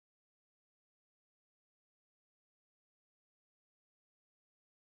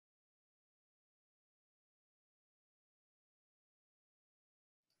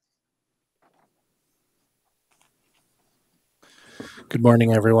Good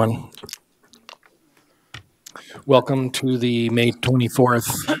morning, everyone. Welcome to the May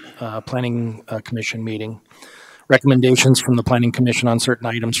 24th Planning Commission meeting. Recommendations from the Planning Commission on certain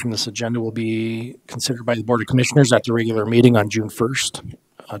items from this agenda will be considered by the Board of Commissioners at the regular meeting on June 1st,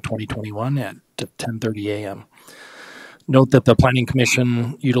 2021 at 10:30 a.m. Note that the Planning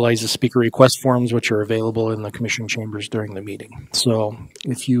Commission utilizes speaker request forms, which are available in the Commission chambers during the meeting. So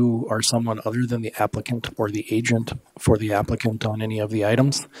if you are someone other than the applicant or the agent for the applicant on any of the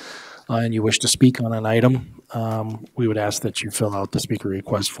items, and you wish to speak on an item, we would ask that you fill out the speaker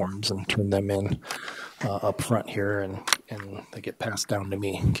request forms and turn them in up front here, and they get passed down to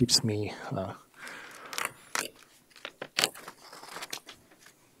me. It keeps me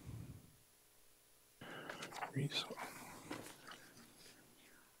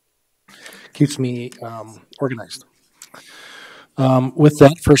organized. With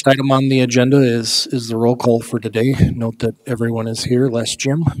that, first item on the agenda is the roll call for today. Note that everyone is here, less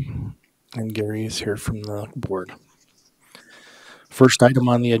Jim, and Gary is here from the board. First item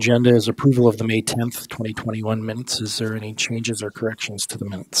on the agenda is approval of the May 10th, 2021 minutes. Is there any changes or corrections to the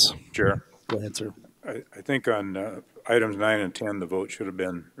minutes? Sure. Go ahead, sir. I think on items 9 and 10, the vote should have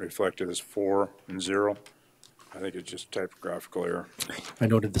been reflected as 4 and 0. I think it's just typographical error. I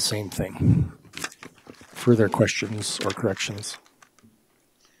noted the same thing. Further questions or corrections?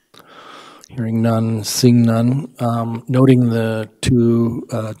 Hearing none, seeing none. Noting the two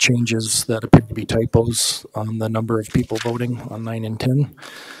changes that appear to be typos on the number of people voting on 9 and 10.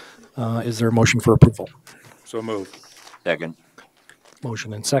 Is there a motion for approval? So moved. Second.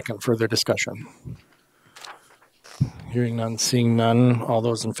 Motion and second. Further discussion? Hearing none, seeing none. All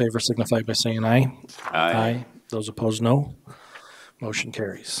those in favor signify by saying aye. Aye. Those opposed, no. Motion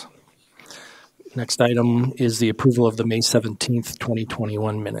carries. Next item is the approval of the May 17th,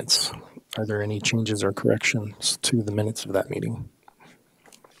 2021 minutes. Are there any changes or corrections to the minutes of that meeting?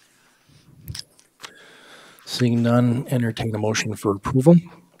 Seeing none, entertain a motion for approval.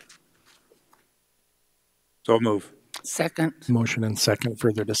 So move. Second. Motion and second.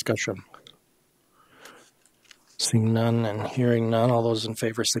 Further discussion? Seeing none and hearing none, all those in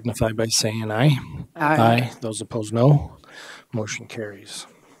favor signify by saying aye. Aye. Those opposed, no. Motion carries.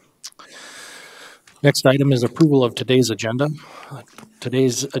 Next item is approval of today's agenda.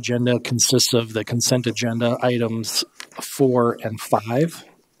 Today's agenda consists of the consent agenda items 4 and 5,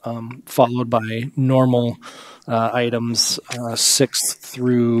 followed by normal items 6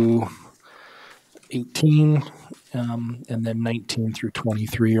 through 18, and then 19 through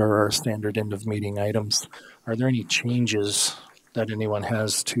 23 are our standard end of meeting items. Are there any changes that anyone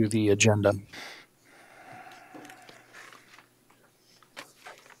has to the agenda?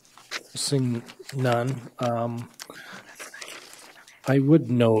 Seeing none. I would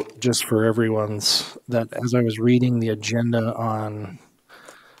note, just for everyone's, that as I was reading the agenda on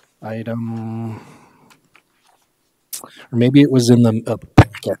item, or maybe it was in the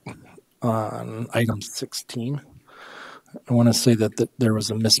packet on item 16, I want to say that there was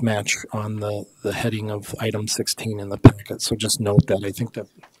a mismatch on the heading of item 16 in the packet. So just note that. I think that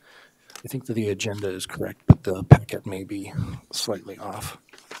the agenda is correct, but the packet may be slightly off.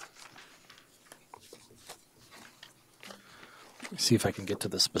 Let me see if I can get to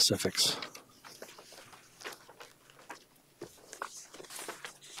the specifics.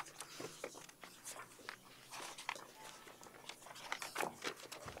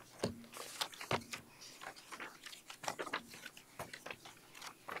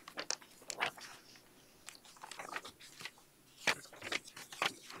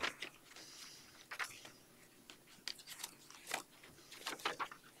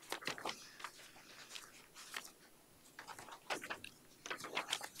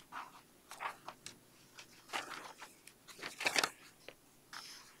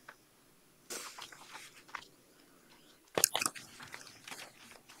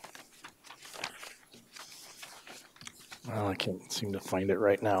 Well, I can't seem to find it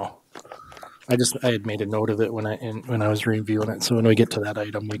right now. I had made a note of it when I was reviewing it. So when we get to that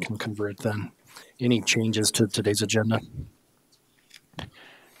item, we can convert then. Any changes to today's agenda?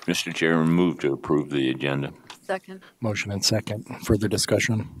 Mr. Chairman, move to approve the agenda. Second. Motion and second. Further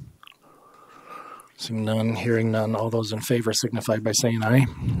discussion? Seeing none, hearing none. All those in favor signify by saying aye.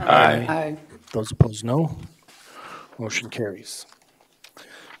 Aye. Those opposed, no. Motion carries.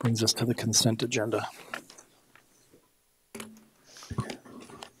 Brings us to the consent agenda.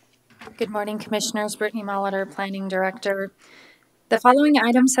 Good morning, Commissioners. Brittany Molitor, Planning Director. The following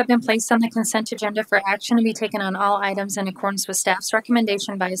items have been placed on the consent agenda for action to be taken on all items in accordance with staff's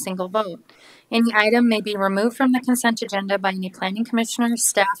recommendation by a single vote. Any item may be removed from the consent agenda by any planning commissioner,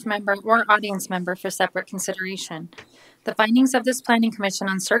 staff member, or audience member for separate consideration. The findings of this planning commission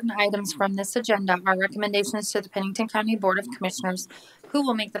on certain items from this agenda are recommendations to the Pennington County Board of Commissioners, who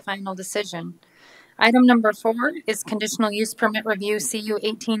will make the final decision. Item number 4 is conditional use permit review CU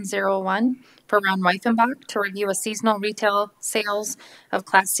 1801 for Ron Weifenbach to review a seasonal retail sales of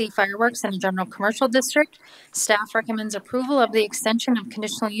Class C fireworks in a general commercial district. Staff recommends approval of the extension of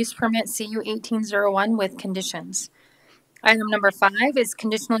conditional use permit CU 1801 with conditions. Item number 5 is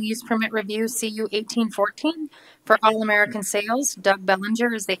conditional use permit review CU 1814 for All American Sales. Doug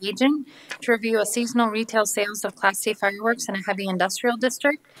Bellinger is the agent to review a seasonal retail sales of Class C fireworks in a heavy industrial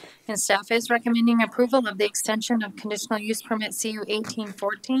district. And staff is recommending approval of the extension of conditional use permit CU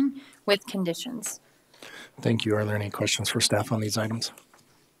 1814 with conditions. Thank you. Are there any questions for staff on these items?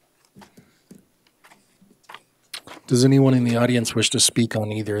 Does anyone in the audience wish to speak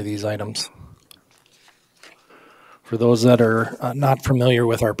on either of these items? For those that are not familiar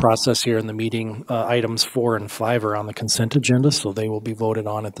with our process here in the meeting, items 4 and 5 are on the consent agenda, so they will be voted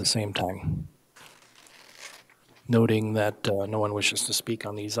on at the same time. Noting that no one wishes to speak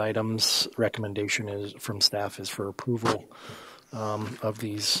on these items, recommendation is from staff is for approval of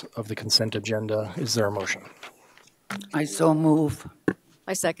the consent agenda. Is there a motion? I so move.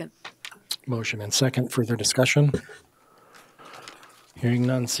 I second. Motion and second. Further discussion? Hearing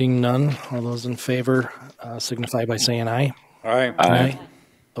none, seeing none. All those in favor signify by saying aye. Aye. Aye.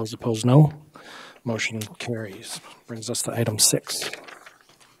 Those opposed, no. Motion carries. Brings us to item 6.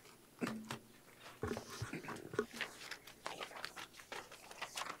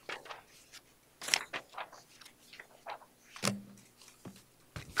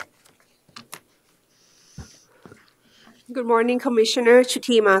 Good morning, Commissioner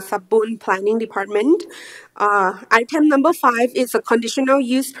Chutima Sabun, Planning Department. Item number 5 is a conditional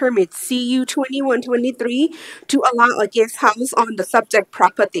use permit, CU 2123, to allow a guest house on the subject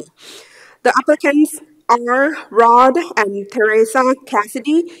property. The applicants are Rod and Teresa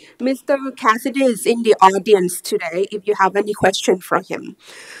Cassidy. Mr. Cassidy is in the audience today if you have any question for him.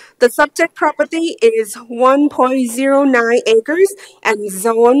 The subject property is 1.09 acres and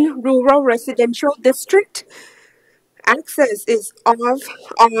zone rural residential district. Access is off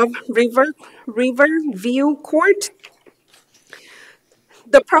of Riverview Court.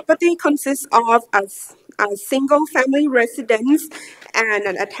 The property consists of a single-family residence and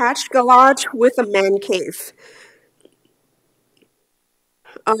an attached garage with a man cave.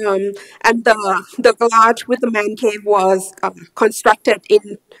 And the garage with the man cave was constructed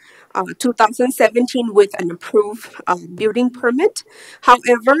in 2017 with an approved building permit.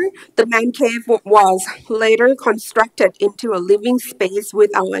 However, the man cave was later constructed into a living space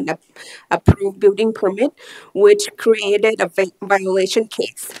without an approved building permit, which created a violation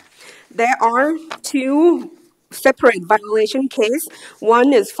case. There are 2 separate violation case.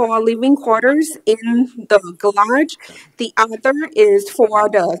 One is for living quarters in the garage. The other is for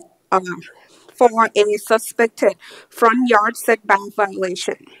a suspected front yard setback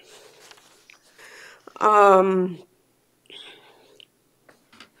violation.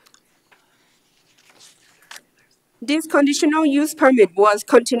 This conditional use permit was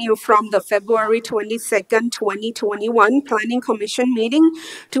continued from the February 22nd, 2021 Planning Commission meeting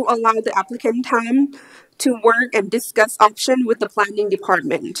to allow the applicant time to work and discuss options with the planning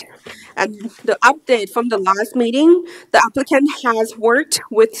department. And the update from the last meeting, the applicant has worked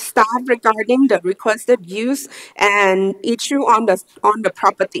with staff regarding the requested use and issue on the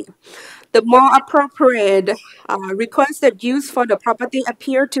property. The more appropriate requested use for the property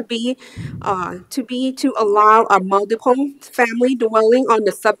appear to be to allow a multiple family dwelling on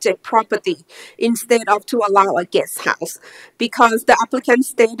the subject property instead of to allow a guest house, because the applicant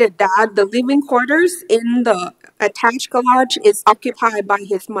stated that the living quarters in the attached garage is occupied by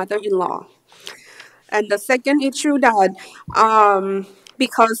his mother-in-law. And the second issue that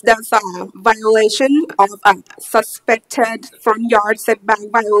because there's a violation of a suspected front yard setback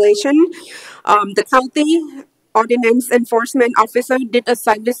violation, the county ordinance enforcement officer did a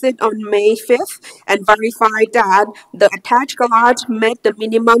site visit on May 5th and verified that the attached garage met the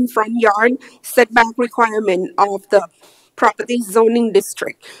minimum front yard setback requirement of the property zoning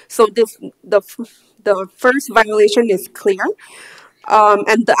district. So the first violation is clear.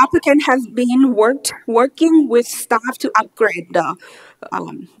 And the applicant has been working with staff to upgrade the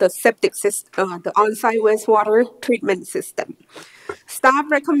septic system, the on-site wastewater treatment system. Staff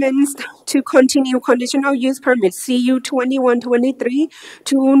recommends to continue conditional use permit CU 2123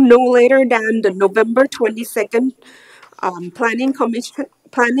 to no later than the November 22nd Planning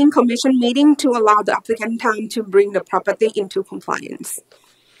Commission meeting to allow the applicant time to bring the property into compliance.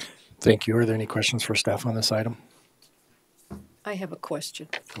 Thank you. Are there any questions for staff on this item? I have a question,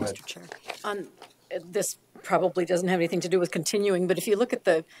 Mr. Chair. On this probably doesn't have anything to do with continuing, but if you look at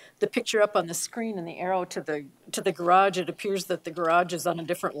the picture up on the screen and the arrow to the garage, it appears that the garage is on a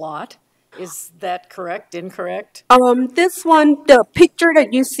different lot. Is that correct, incorrect? This one, the picture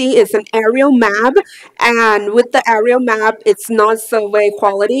that you see is an aerial map, and with the aerial map, it's not survey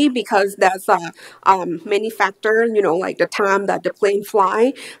quality because there's a many factor, like the time that the plane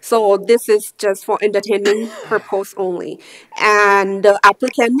fly. So this is just for entertaining purpose only. And the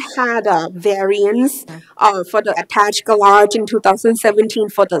applicant had a variance for the attached garage in 2017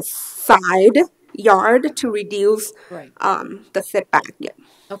 for the side yard to reduce Right. the setback. Yeah.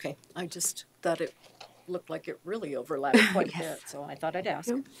 Okay, I just thought it looked like it really overlapped quite a bit, so I thought I'd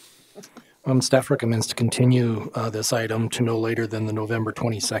ask. Staff recommends to continue this item to no later than the November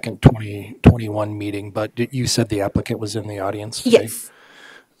 22nd, 2021 meeting, but you said the applicant was in the audience today? Yes.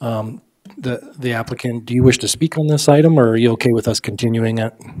 The applicant, do you wish to speak on this item, or are you okay with us continuing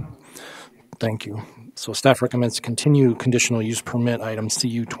it? Thank you. So staff recommends to continue conditional use permit item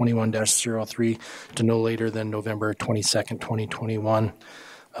CU 21-03 to no later than November 22nd, 2021,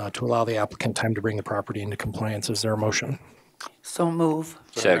 to allow the applicant time to bring the property into compliance. Is there a motion? So move.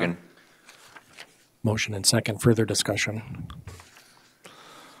 Second. Motion and second. Further discussion?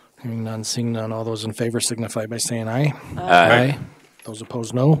 Hearing none, seeing none. All those in favor signify by saying aye. Aye. Those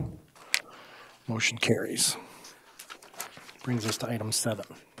opposed, no. Motion carries. Brings us to item 7.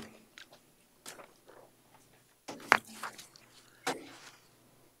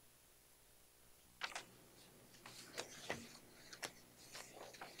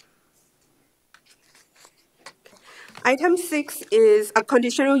 Item 6 is a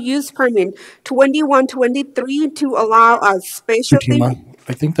conditional use permit 2123 to allow a specialty. Fatima,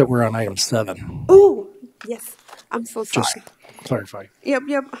 I think that we're on item 7. Oh, yes. I'm so sorry. Just clarify.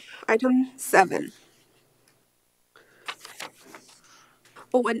 Yep. Item 7.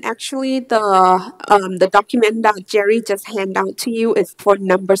 Oh, and actually, the document that Jerry just handed out to you is for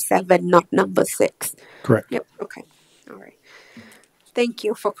number 7, not number 6. Correct. Yep. Okay. All right. Thank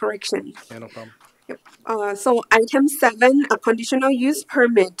you for correction. Yeah, no problem. Yep. So item 7, a conditional use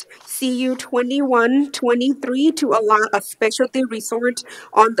permit, CU 2123 to allow a specialty resort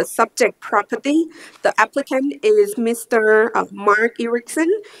on the subject property. The applicant is Mr. Mark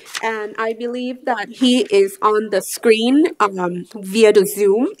Erickson, and I believe that he is on the screen via the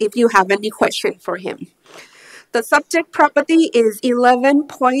Zoom if you have any question for him. The subject property is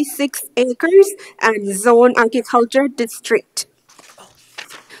 11.6 acres and zone agriculture district.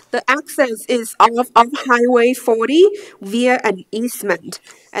 The access is off of Highway 40 via an easement,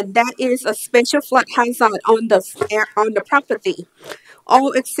 and that is a special flood hazard on the property.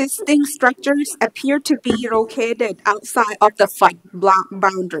 All existing structures appear to be located outside of the flood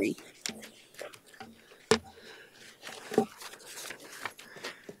boundary.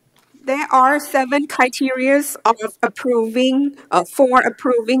 There are 7 criteria of approving for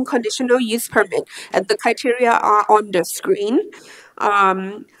approving conditional use permit, and the criteria are on the screen.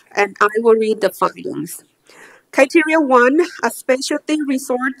 And I will read the findings. Criteria 1, a specialty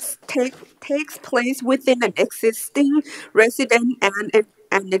resort takes place within an existing residence and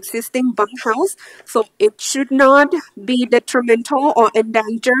an existing bunkhouse, so it should not be detrimental or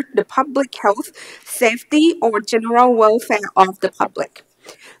endanger the public health, safety, or general welfare of the public.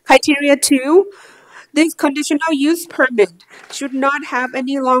 Criteria 2, this conditional use permit should not have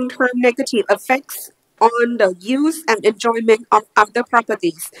any long-term negative effects on the use and enjoyment of other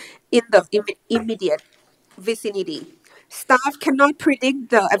properties in the immediate vicinity. Staff cannot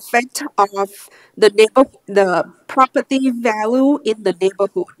predict the effect of the property value in the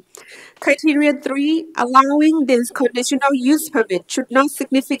neighborhood. Criteria 3, allowing this conditional use permit should not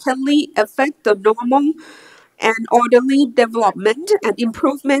significantly affect the normal and orderly development and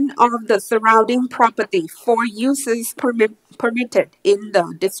improvement of the surrounding property for uses permitted in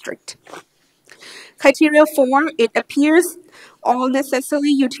the district. Criteria 4, it appears all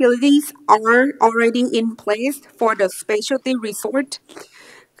necessary utilities are already in place for the specialty resort.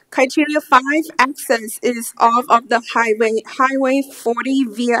 Criteria 5, access is off of the highway 40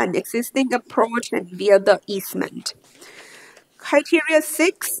 via an existing approach and via the easement. Criteria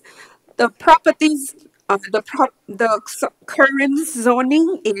 6, the properties the current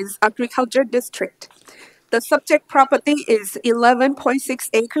zoning is agriculture district. The subject property is 11.6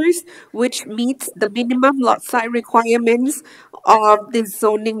 acres, which meets the minimum lot size requirements of the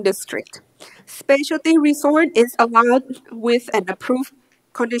zoning district. Specialty resort is allowed with an approved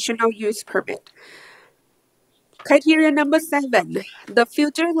conditional use permit. Criteria number 7, the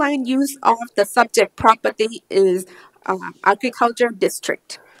future land use of the subject property is agriculture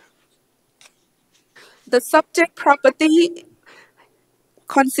district. The subject property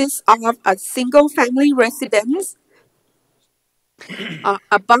consists of a single-family residence,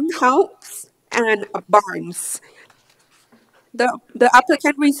 a bunkhouse, and a barns. The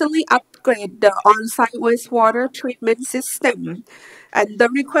applicant recently upgraded the on-site wastewater treatment system, and the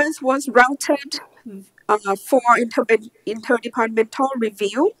request was routed for interdepartmental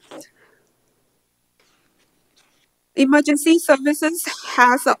review. Emergency Services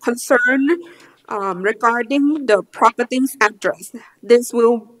has a concern regarding the property's address. This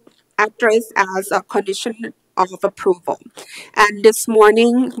will address as a condition of approval. And this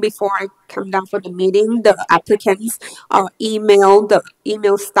morning, before I come down for the meeting, the applicants emailed the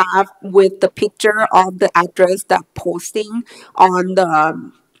email staff with the picture of the address that posting on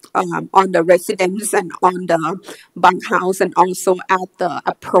the residence and on the bunkhouse and also at the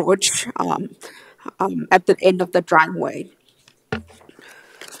approach at the end of the driveway.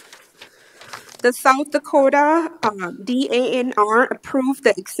 The South Dakota DANR approved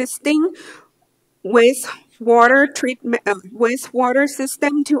the existing wastewater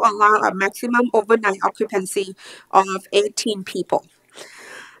system to allow a maximum overnight occupancy of 18 people.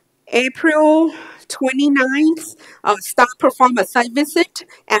 April 29th, staff performed a site visit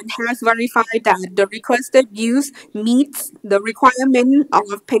and has verified that the requested use meets the requirement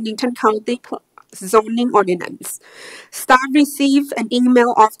of Pennington County zoning ordinance. Staff received an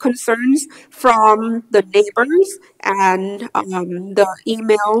email of concerns from the neighbors, and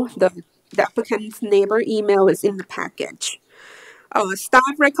the applicant's neighbor email is in the package. Staff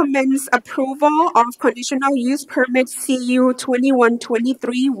recommends approval of conditional use permit CU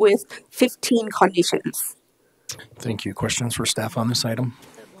 2123 with 15 conditions. Thank you. Questions for staff on this item?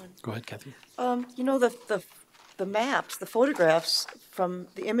 Go ahead, Kathy. You know, the maps, the photographs from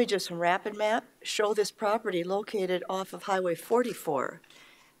the images from Rapid Map show this property located off of Highway 44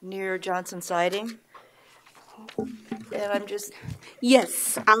 near Johnson Siding. And I'm just,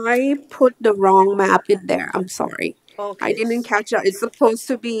 Yes, I put the wrong map in there. I'm sorry. okay. I didn't catch that. It's supposed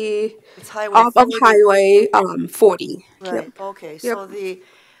to be It's Highway off of 40. Highway 40. Right, Yep. okay, Yep. so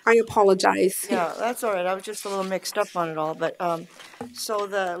I apologize. yeah, that's all right, I was just a little mixed up on it all, but, so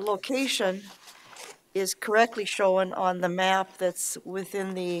the location is correctly shown on the map that's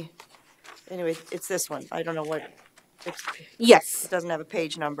within the, anyway, it's this one, I don't know what, it Yes. doesn't have a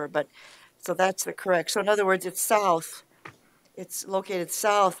page number, but, so that's the correct, so in other words, it's south, it's located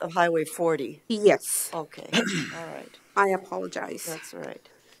south of Highway 40. Yes. Okay, all right, I apologize. that's all right.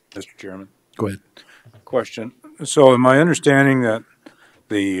 Mr. Chairman, Go ahead. question. So am I understanding that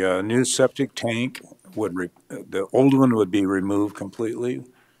the new septic tank the old one would be removed completely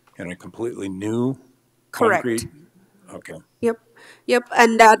and a completely new Correct. concrete? Okay. Yep,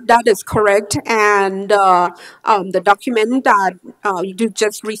 and that is correct. And the document that you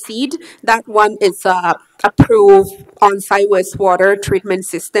just received, that one is approved on-site wastewater treatment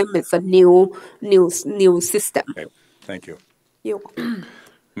system. It's a new system. Okay, thank you. You.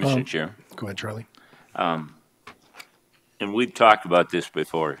 Mr. Chair, Go ahead, Charlie. and we've talked about this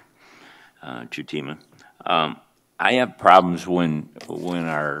before, Chutima. I have problems when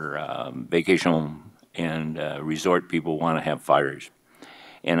our vacation home and resort people want to have fires.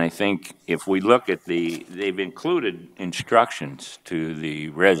 And I think if we look at they've included instructions to the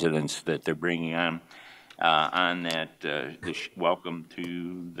residents that they're bringing on that welcome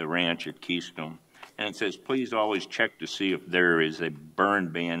to the ranch at Keystone. And it says, please always check to see if there is a burn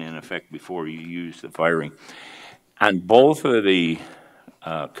ban in effect before you use the firing. On both of the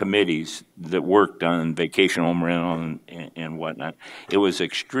committees that worked on vacation home rental and whatnot, it was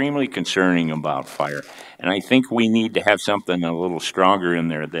extremely concerning about fire. And I think we need to have something a little stronger in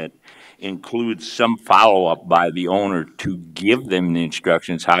there that includes some follow-up by the owner to give them the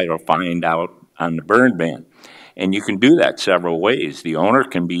instructions how to find out on the burn ban. And you can do that several ways. The owner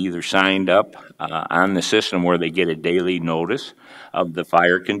can be either signed up on the system where they get a daily notice of the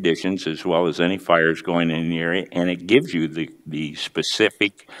fire conditions as well as any fires going in the area, and it gives you the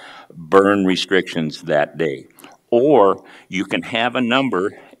specific burn restrictions that day. Or you can have a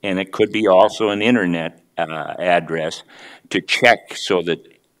number, and it could be also an internet address to check so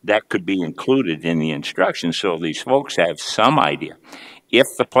that could be included in the instructions so these folks have some idea. If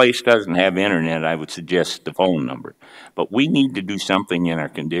the place doesn't have internet, I would suggest the phone number. But we need to do something in our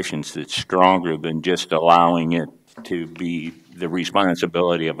conditions that's stronger than just allowing it to be the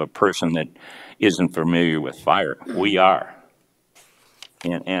responsibility of a person that isn't familiar with fire. We are.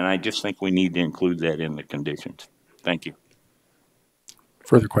 And I just think we need to include that in the conditions. Thank you.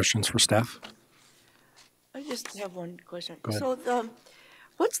 Further questions for staff? I just have one question. Go ahead. So,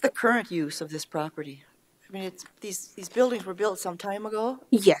 what's the current use of this property? I mean, these buildings were built some time ago,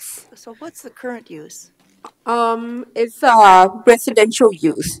 Yes. so what's the current use? It's a residential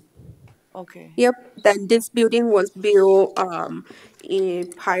use. Okay. Yep, then this building was built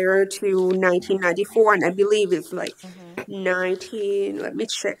prior to 1994, and I believe it's like 19. Let me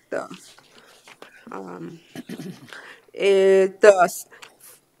check the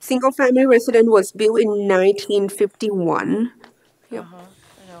single family resident was built in 1951. Yep.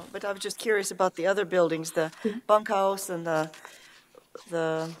 I know, but I was just curious about the other buildings, the bunkhouse and the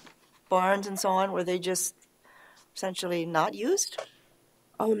barns and so on. Were they just essentially not used?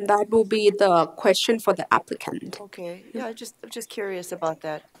 That will be the question for the applicant. Okay, yeah, I'm just curious about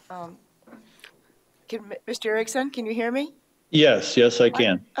that. Mr. Erickson, can you hear me? Yes, I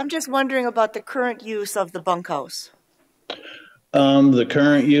can. I'm just wondering about the current use of the bunkhouse. The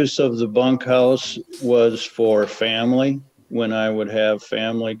current use of the bunkhouse was for family. When I would have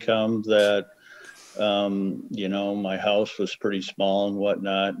family come that, my house was pretty small and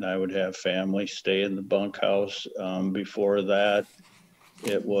whatnot, and I would have family stay in the bunkhouse. Before that,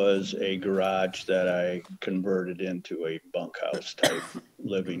 it was a garage that I converted into a bunkhouse type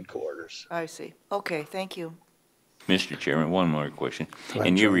living quarters. I see. Okay, thank you. Mr. Chairman, one more question. ahead,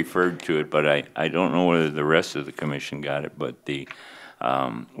 And you Joe. referred to it, but I don't know whether the rest of the commission got it, but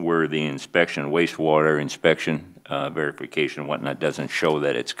where the inspection, wastewater inspection, verification and whatnot doesn't show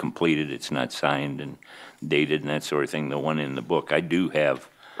that it's completed, it's not signed and dated and that sort of thing, the one in the book. I do have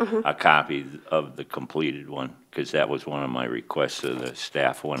a copy of the completed one, because that was one of my requests of the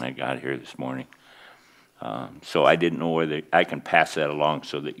staff when I got here this morning. So I didn't know whether, I can pass that along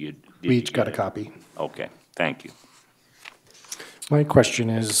so that you. We each got a copy. Okay, thank you. My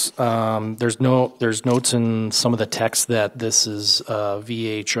question is, there's notes in some of the text that this is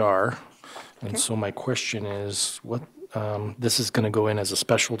VHR. And so my question is, what, this is going to go in as a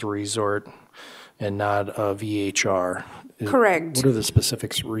special resort and not a VHR. Correct. What are the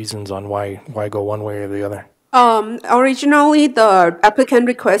specific reasons on why go one way or the other? Originally, the applicant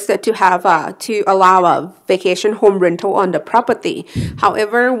requested to have to allow a vacation home rental on the property.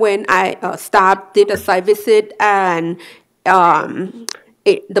 However, when I staff did a site visit and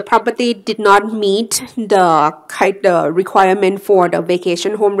the property did not meet the requirement for the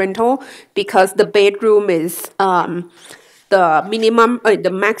vacation home rental because the bedroom is the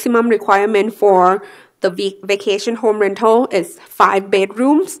maximum requirement for the vacation home rental is 5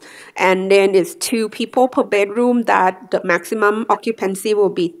 bedrooms, and then it's 2 people per bedroom. That the maximum occupancy will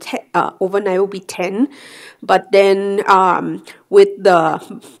be overnight will be 10. But then with the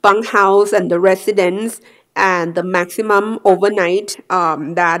bunkhouse and the residence and the maximum overnight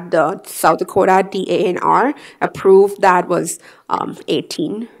that the South Dakota DANR approved, that was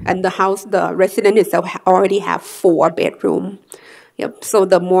 18, and the resident is already have 4 bedroom. Yep. So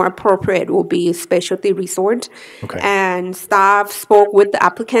the more appropriate will be specialty resort. Okay. And staff spoke with the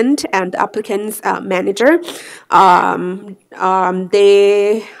applicant and the applicant's manager.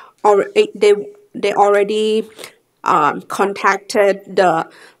 They already contacted the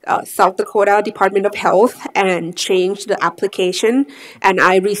South Dakota Department of Health and changed the application. And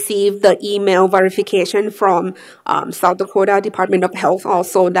I received the email verification from South Dakota Department of Health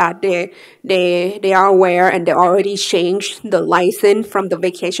also that they are aware and they already changed the license from the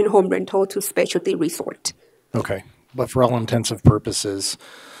vacation home rental to specialty resort. Okay. But for all intensive purposes,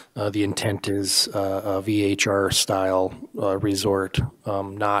 the intent is a VHR style resort,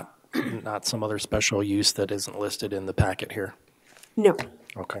 not some other special use that isn't listed in the packet here. No.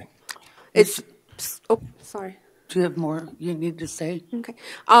 Okay. It's, oh, sorry. Do you have more you need to say? Okay.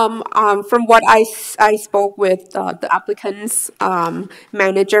 From what I spoke with the applicant's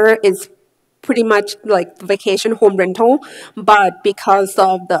manager, is pretty much like vacation home rental, but because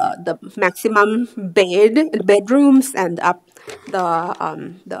of the maximum bedrooms and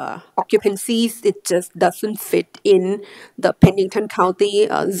the occupancies, it just doesn't fit in the Pennington County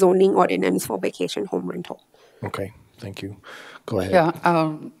zoning ordinance for vacation home rental. Okay. Thank you. Go ahead.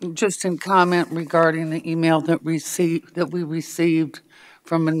 Yeah, just in comment regarding the email that we received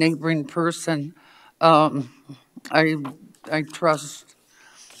from a neighboring person, I trust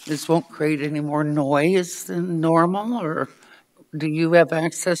this won't create any more noise than normal, or do you have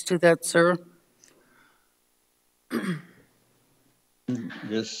access to that, sir?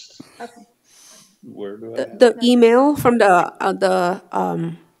 Just where do I? The email from the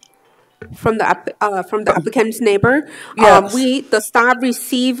applicant's neighbor. Yes. The staff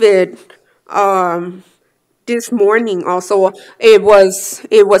received it this morning. Also, it was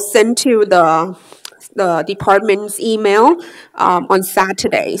sent to the department's email on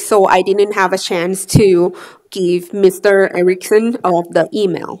Saturday. So I didn't have a chance to give Mr. Erickson of the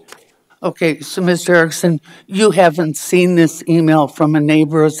email. Okay, so Mr. Erickson, you haven't seen this email from a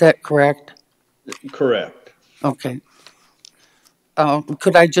neighbor, is that correct? Correct. Okay.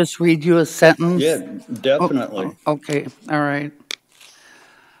 Could I just read you a sentence? Yeah, definitely. Okay, all right.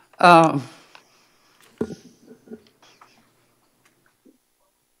 Uh,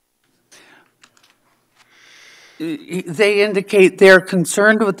 They indicate they're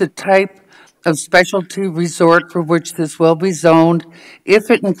concerned with the type of specialty resort for which this will be zoned.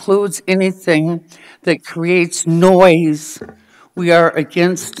 If it includes anything that creates noise, we are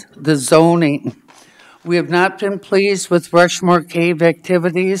against the zoning. We have not been pleased with Rushmore Cave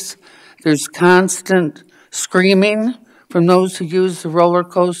activities. There's constant screaming from those who use the roller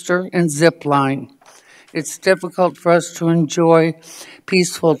coaster and zip line. It's difficult for us to enjoy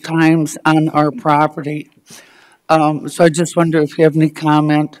peaceful times on our property. So I just wonder if you have any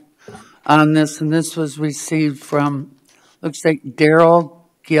comment on this, and this was received from, looks like Daryl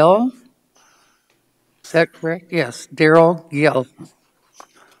Gill. Is that correct? Yes, Daryl Gill.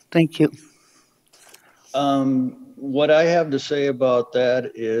 Thank you. What I have to say about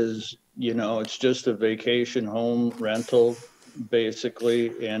that is, you know, it's just a vacation home rental,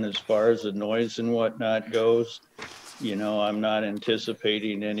 basically. And as far as the noise and whatnot goes, you know, I'm not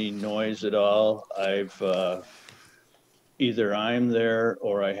anticipating any noise at all. Either I'm there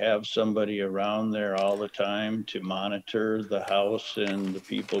or I have somebody around there all the time to monitor the house and the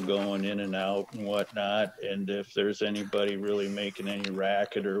people going in and out and whatnot. And if there's anybody really making any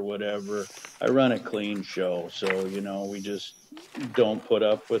racket or whatever, I run a clean show. So, you know, we just don't put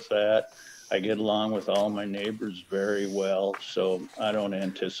up with that. I get along with all my neighbors very well, so I don't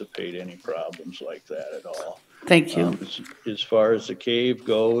anticipate any problems like that at all. Thank you. As far as the cave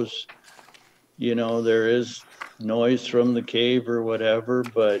goes, you know, there is noise from the cave or whatever,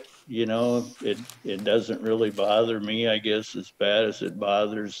 but you know, it doesn't really bother me, I guess, as bad as it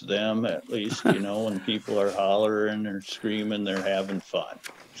bothers them. At least, you know, when people are hollering or screaming, they're having fun.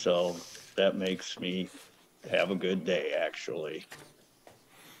 So that makes me have a good day, actually.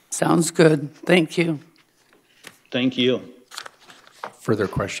 Sounds good. Thank you. Thank you. Further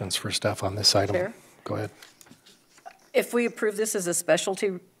questions for staff on this item? Chair? Go ahead. If we approve this as a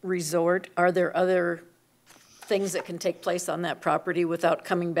specialty resort, are there other things that can take place on that property without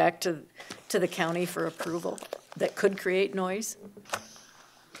coming back to the county for approval that could create noise?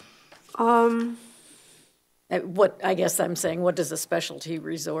 What, I guess I'm saying, what does a specialty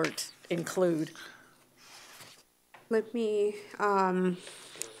resort include? Let me,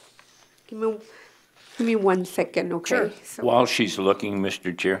 give me 1 second, okay? Sure. So, While she's looking,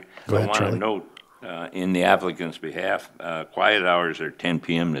 Mr. Chair, Go ahead, I want to Charlie. note, in the applicant's behalf, quiet hours are 10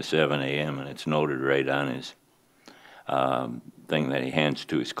 p.m. to 7 a.m., and it's noted right on his thing that he hands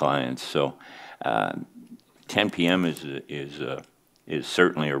to his clients. So 10 p.m. is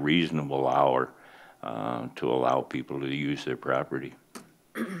certainly a reasonable hour to allow people to use their property.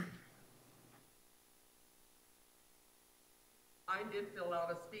 I did fill out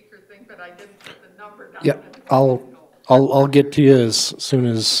a speaker thing, but I didn't put the number down. Yeah, I'll get to you as soon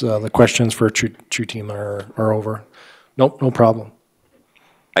as the questions for True Team are over. Nope, no problem.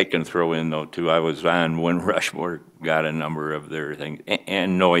 I can throw in, though, too, I was on when Rushmore got a number of their things,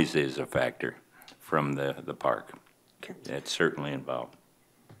 and noise is a factor from the park. Okay. It's certainly involved.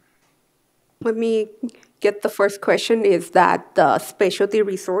 let me get the first question. Is that the specialty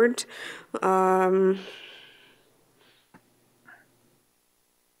resort?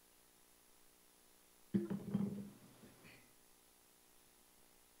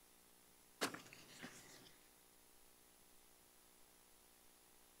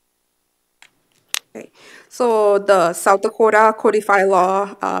 Okay. So the South Dakota codified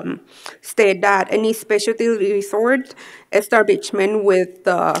law state that any specialty resort establishment with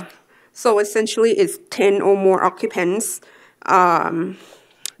so essentially it's 10 or more occupants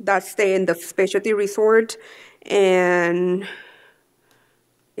that stay in the specialty resort, and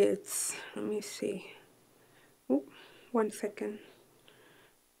it's, let me see. Oh, 1 second.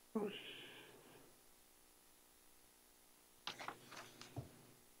 Oh.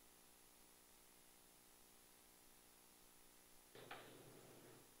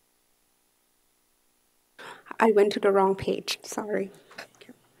 I went to the wrong page, sorry.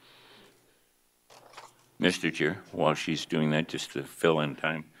 Mr. Chair, while she's doing that, just to fill in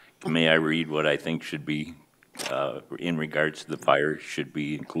time, may I read what I think should be, in regards to the fire, should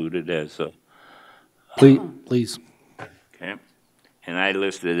be included as a... Please. Okay. And I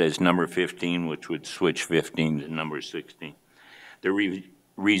listed it as number 15, which would switch 15 to number 16. The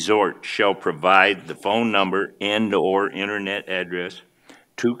resort shall provide the phone number and/or internet address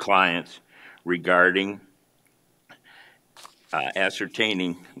to clients regarding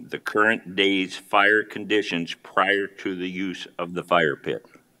ascertaining the current day's fire conditions prior to the use of the fire pit.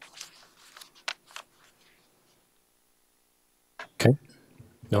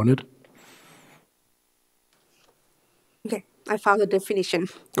 Noted. Okay, I found the definition.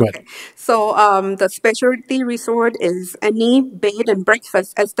 Go ahead. So the specialty resort is any bed and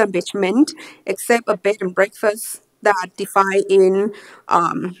breakfast establishment except a bed and breakfast that defined in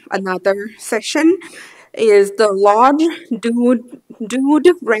another section is the lodge,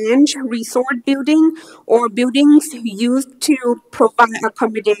 dude ranch, resort building, or buildings used to provide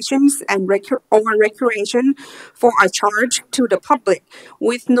accommodations and or recreation for a charge to the public,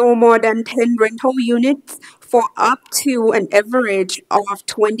 with no more than 10 rental units for up to an average of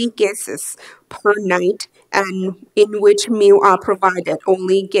 20 guests per night, and in which meals are provided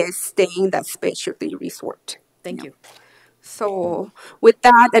only guests staying that specialty resort. Thank you. So with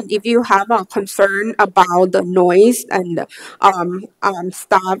that, and if you have a concern about the noise and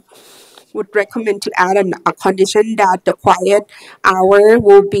staff would recommend to add a condition that the quiet hour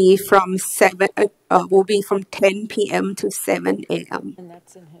will be from 10 p.m. to 7 a.m. And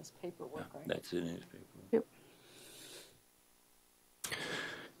that's in his paperwork, right? That's in his paper.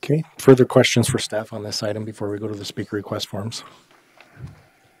 Okay, further questions for staff on this item before we go to the speaker request forms?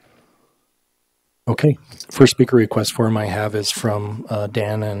 Okay, first speaker request form I have is from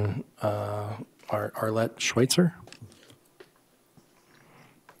Dan and Arlette Schweitzer.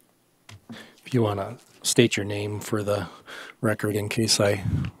 If you want to state your name for the record in case I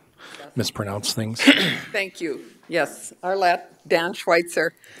mispronounce things. Thank you. Yes, Arlette, Dan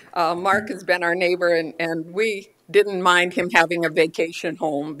Schweitzer. Mark has been our neighbor, and we didn't mind him having a vacation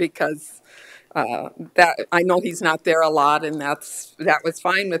home because that I know he's not there a lot, and that was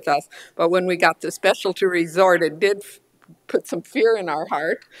fine with us. But when we got the specialty resort, it did put some fear in our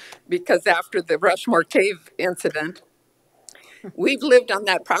heart because after the Rushmore Cave incident, we've lived on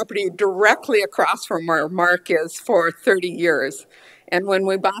that property directly across from where Mark is for 30 years. And when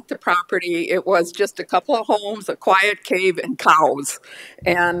we bought the property, it was just a couple of homes, a quiet cave, and cows.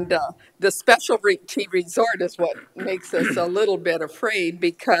 And the specialty resort is what makes us a little bit afraid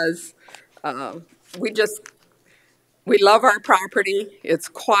because we love our property. It's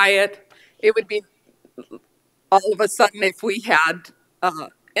quiet. It would be all of a sudden if we had,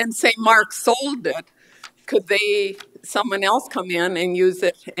 and say Mark sold it, could someone else come in and use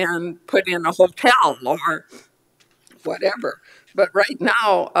it and put in a hotel or whatever? But right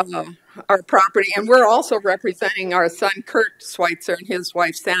now, our property, and we're also representing our son Kurt Schweitzer and his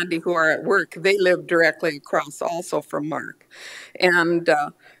wife Sandy, who are at work. They live directly across also from Mark. And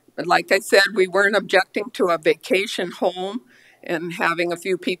like I said, we weren't objecting to a vacation home and having a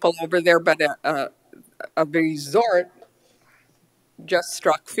few people over there, but a resort just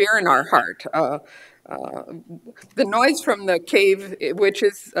struck fear in our heart. The noise from the cave, which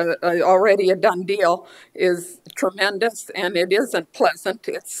is already a done deal, is tremendous, and it isn't pleasant.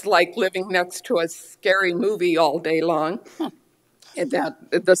 It's like living next to a scary movie all day long.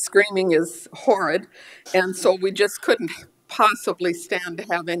 The screaming is horrid, and so we just couldn't possibly stand to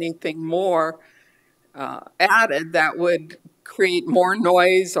have anything more added that would create more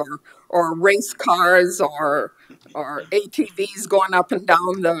noise or race cars or ATVs going up and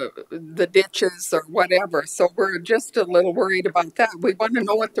down the ditches or whatever. So we're just a little worried about that. We want to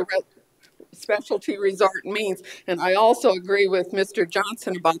know what the specialty resort means. And I also agree with Mr.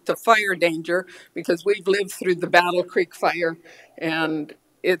 Johnson about the fire danger because we've lived through the Battle Creek fire and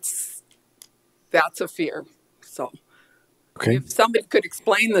that's a fear. So Okay. if somebody could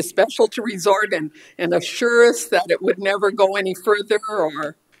explain the specialty resort and assure us that it would never go any further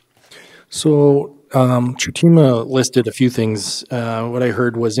or... So Chutima listed a few things. What I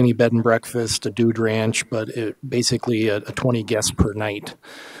heard was any bed and breakfast, a dude ranch, but basically a 20 guests per night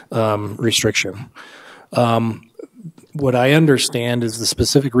restriction. What I understand is the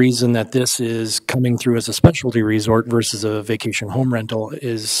specific reason that this is coming through as a specialty resort versus a vacation home rental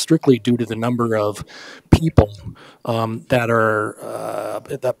is strictly due to the number of people that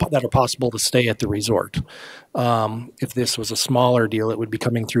are possible to stay at the resort. If this was a smaller deal, it would be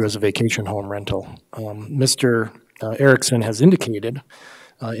coming through as a vacation home rental. Mr. Erickson has indicated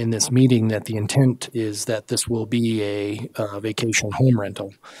in this meeting that the intent is that this will be a vacation home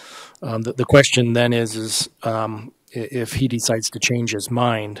rental. The question then is if he decides to change his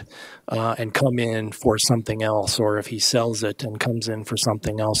mind and come in for something else, or if he sells it and comes in for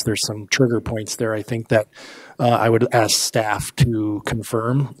something else, there's some trigger points there. I think that I would ask staff to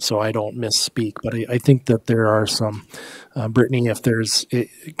confirm so I don't misspeak. But I think that there are some, Brittany, if there's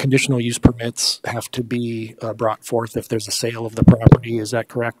conditional use permits have to be brought forth if there's a sale of the property. Is that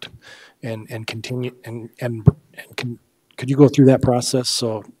correct? And continue could you go through that process?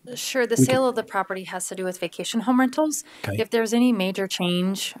 So sure. The sale of the property has to do with vacation home rentals. Okay. If there's any major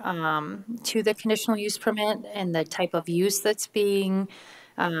change to the conditional use permit and the type of use that's being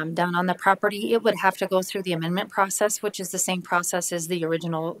down on the property, it would have to go through the amendment process, which is the same process as the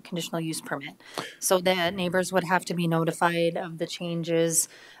original conditional use permit. So the neighbors would have to be notified of the changes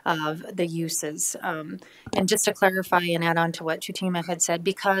of the uses. And just to clarify and add on to what Chutima had said,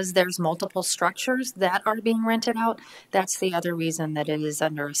 because there's multiple structures that are being rented out, that's the other reason that it is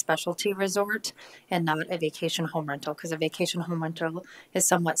under a specialty resort and not a vacation home rental, because a vacation home rental is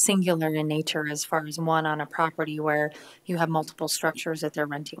somewhat singular in nature as far as one on a property where you have multiple structures that they're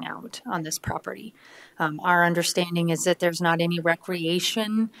renting out on this property. Our understanding is that there's not any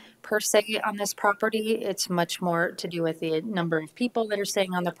recreation per se on this property. It's much more to do with the number of people that are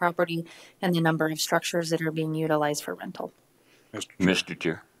staying on the property and the number of structures that are being utilized for rental. Mr.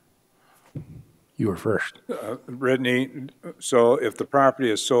 Chair. You were first. Brittany, so if the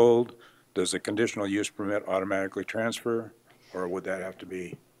property is sold, does the conditional use permit automatically transfer, or would that have to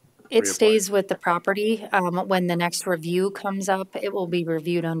be? It stays with the property. When the next review comes up, it will be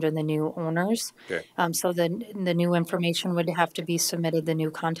reviewed under the new owners. Okay. So the new information would have to be submitted, the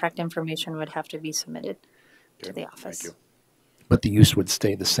new contact information would have to be submitted to the office. Thank you. But the use would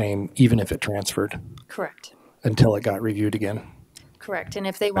stay the same even if it transferred Correct. until it got reviewed again. Correct. And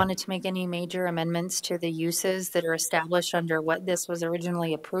if they wanted to make any major amendments to the uses that are established under what this was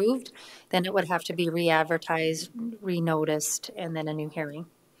originally approved, then it would have to be re-advertised, re-noticed, and then a new hearing.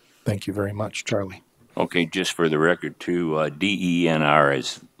 Thank you very much, Charlie. Okay, just for the record too, DENR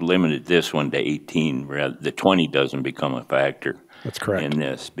has limited this one to 18. The 20 doesn't become a factor. That's correct. In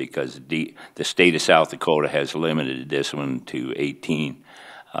this, because the state of South Dakota has limited this one to 18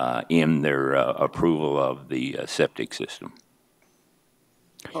 in their approval of the septic system.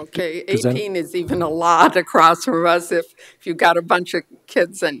 Okay, 18 is even a lot across from us if you've got a bunch of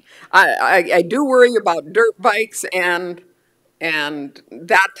kids. And I do worry about dirt bikes and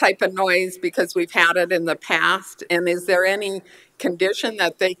that type of noise because we've had it in the past. And is there any condition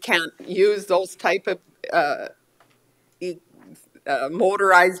that they can't use those type of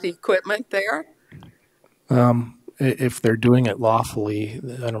motorized equipment there? If they're doing it lawfully,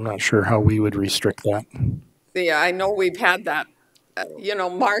 I'm not sure how we would restrict that. Yeah, I know we've had that. You know,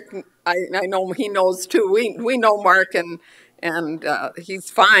 Mark, I know he knows too. We know Mark and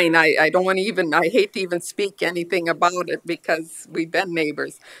he's fine. I don't want to even, I hate to even speak anything about it because we've been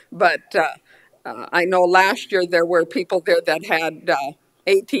neighbors. But I know last year there were people there that had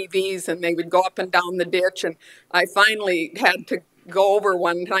ATVs and they would go up and down the ditch. And I finally had to go over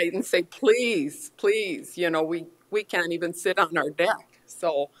one night and say, please, please, you know, we can't even sit on our deck.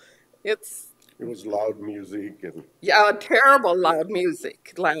 So it was loud music and yeah, terrible loud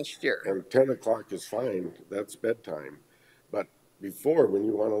music last year. And 10 o'clock is fine. That's bedtime. But before, when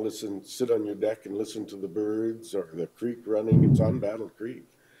you want to sit on your deck and listen to the birds or the creek running, it's on Battle Creek.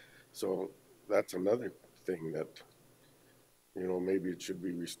 So that's another thing that, you know, maybe it should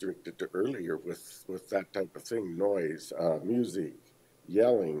be restricted to earlier with that type of thing, noise, music,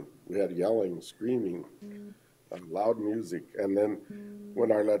 yelling. We had yelling, screaming, loud music. And then when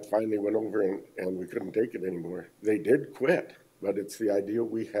Arlette finally went over and we couldn't take it anymore, they did quit. But it's the idea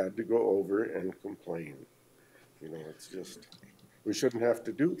we had to go over and complain. You know, it's just, we shouldn't have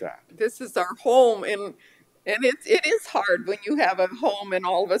to do that. This is our home, and it is hard when you have a home and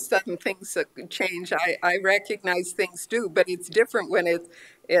all of a sudden things change. I recognize things do, but it's different when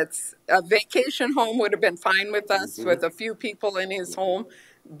it's a vacation home would have been fine with us with a few people in his home,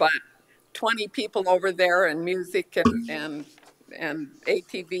 but 20 people over there and music and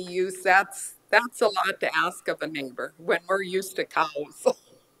ATV use, that's a lot to ask of a neighbor when we're used to cows.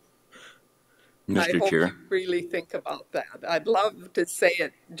 Mr. I hope Chair. you really think about that. I'd love to say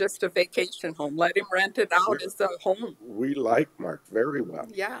it just a vacation home. Let him rent it out as a home. We like Mark very well.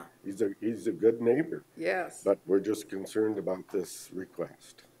 Yeah. He's a good neighbor. Yes. But we're just concerned about this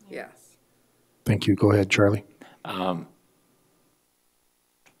request. Yes. Thank you. Go ahead, Charlie.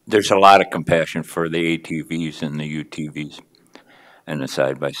 There's a lot of compassion for the ATVs and the UTVs and the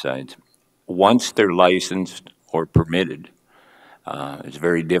side-by-sides. Once they're licensed or permitted, it's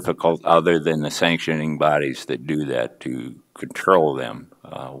very difficult other than the sanctioning bodies that do that to control them.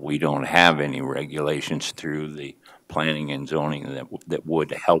 We don't have any regulations through the planning and zoning that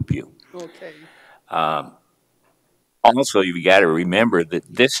would help you. Okay. Also, you've got to remember that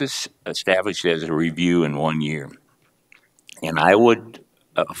this is established as a review in 1 year. And I would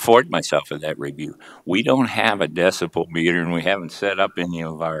afford myself of that review. We don't have a decibel meter, and we haven't set up any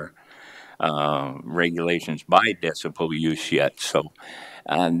of our regulations by decibel use yet. So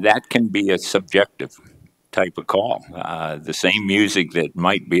that can be a subjective type of call. The same music that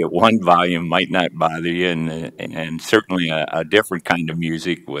might be at one volume might not bother you, and certainly a different kind of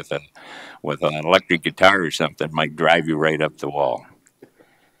music with an electric guitar or something might drive you right up the wall.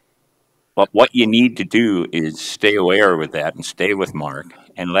 But what you need to do is stay aware with that and stay with Mark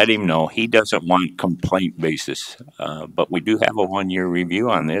and let him know he doesn't want complaint basis. But we do have a 1-year review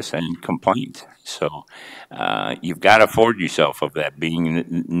on this and complaint. So you've got to afford yourself of that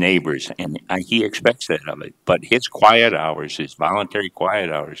being neighbors. And he expects that of it. But his quiet hours, his voluntary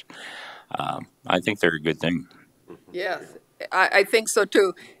quiet hours, I think they're a good thing. Yes, I think so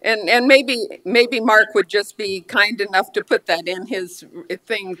too. And maybe Mark would just be kind enough to put that in his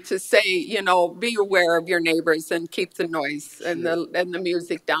thing to say, you know, be aware of your neighbors and keep the noise and the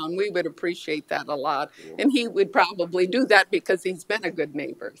music down. We would appreciate that a lot. And he would probably do that because he's been a good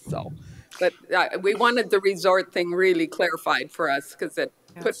neighbor. So, but we wanted the resort thing really clarified for us because it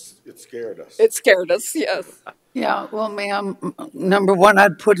scared us. It scared us, yes. Yeah, well, ma'am, number one,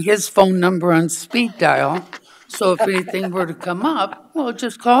 I'd put his phone number on speed dial. So if anything were to come up, well,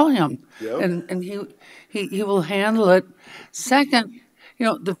 just call him. Yep. And he will handle it. Second, you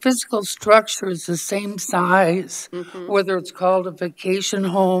know, the physical structure is the same size, whether it's called a vacation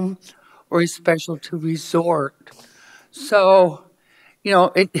home or a specialty resort. So, you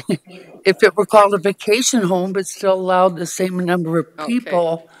know, if it were called a vacation home but still allowed the same number of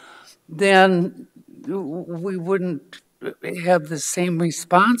people, then we wouldn't have the same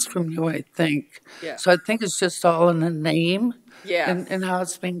response from you, I think. Yeah. So I think it's just all in the name Yes. and how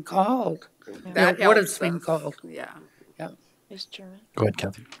it's being called. That what helps it's being us. called. Yeah. Mr. Chairman? Go ahead,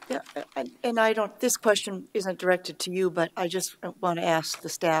 Kathy. Yeah, and I don't, this question isn't directed to you, but I just want to ask the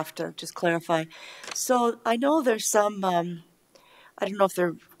staff to just clarify. So I know there's some, I don't know if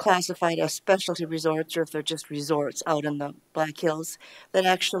they're classified as specialty resorts or if they're just resorts out in the Black Hills that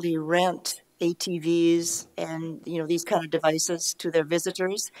actually rent ATVs and, you know, these kind of devices to their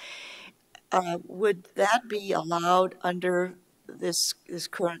visitors. Would that be allowed under this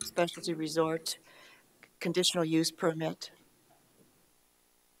current specialty resort conditional use permit?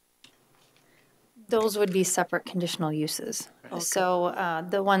 Those would be separate conditional uses. Okay. So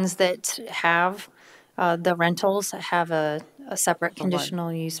the ones that have the rentals have a separate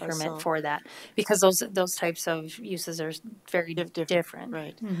conditional use permit for that, because those types of uses are very different.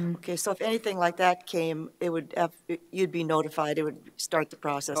 Right. Okay, so if anything like that came, it would you'd be notified. It would start the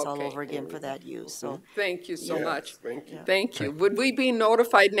process all over again for that use. So Thank you so much. Thank you. Thank you. Would we be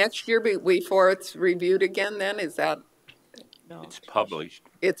notified next year before it's reviewed again then? Is that? no. It's published.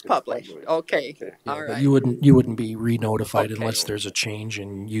 It's published. Okay. Yeah, All but right. you wouldn't be re-notified unless there's a change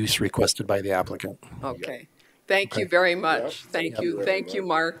in use requested by the applicant. Okay. Thank you very much. Thank you. Thank you,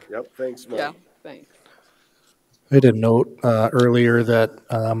 Mark. Yep, thanks, Mark. Yeah, thanks. I did note earlier that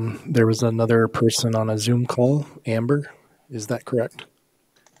there was another person on a Zoom call, Amber. Is that correct?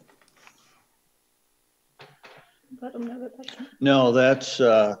 No,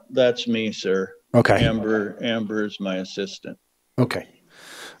 that's me, sir. Okay. Amber is my assistant. Okay.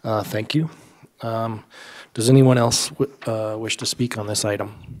 Thank you. Does anyone else wish to speak on this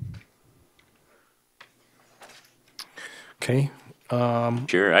item? Okay.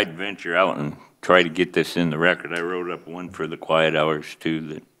 Chair, I'd venture out and try to get this in the record. I wrote up one for the quiet hours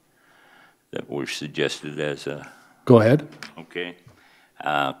too that were suggested as a. Go ahead. Okay.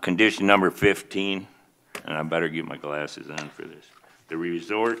 Condition number 15, and I better get my glasses on for this. The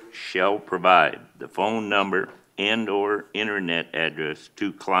resort shall provide the phone number and/or internet address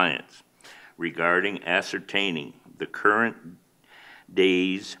to clients regarding ascertaining the current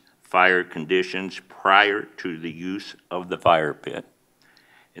day's fire conditions prior to the use of the fire pit.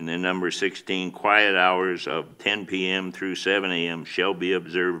 And then number 16, quiet hours of 10 p.m. through 7 a.m. shall be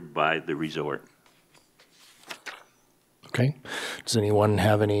observed by the resort. Okay. Does anyone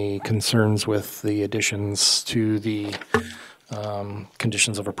have any concerns with the additions to the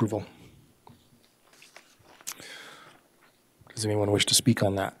conditions of approval? Does anyone wish to speak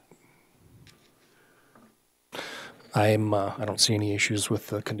on that? I don't see any issues with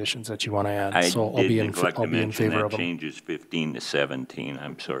the conditions that you want to add, so I'll be in favor of them. Changes 15 to 17,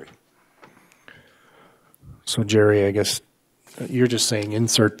 I'm sorry. So Jerry, I guess you're just saying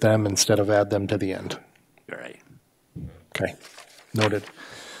insert them instead of add them to the end. All right. Okay, noted.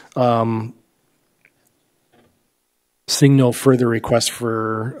 Seeing no further requests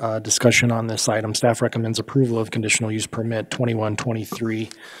for discussion on this item, staff recommends approval of conditional use permit 2123,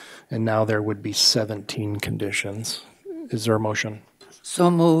 and now there would be 17 conditions. Is there a motion?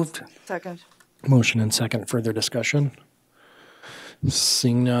 So moved. Second. Motion and second. Further discussion?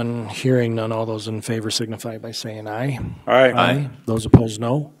 Seeing none, hearing none, all those in favor signify by saying aye. Aye. Aye. Those opposed,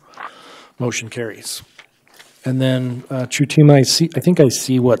 no. Motion carries. And then, Chutima, I think I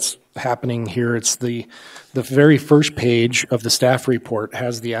see what's happening here. It's the very first page of the staff report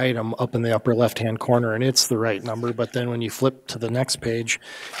has the item up in the upper left-hand corner, and it's the right number, but then when you flip to the next page,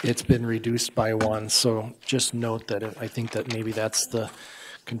 it's been reduced by one. So just note that I think that maybe that's the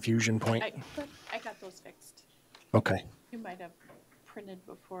confusion point. I got those fixed. Okay. You might have printed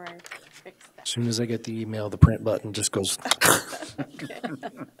before I fixed that. As soon as I get the email, the print button just goes. Okay.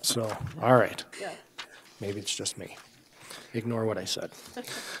 So, all right. Yeah. Maybe it's just me. Ignore what I said.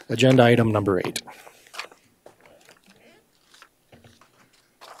 Agenda item number 8.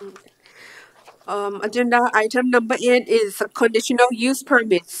 Agenda item number 8 is a conditional use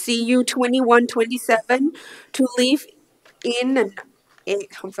permit, CU 2127, to live in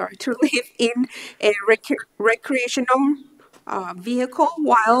to live in a recreational vehicle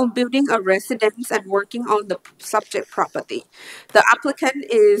while building a residence and working on the subject property. The applicant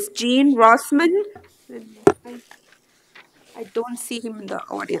is Gene Rossman. I don't see him in the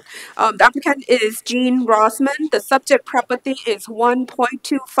audience. The applicant is Gene Rossman. The subject property is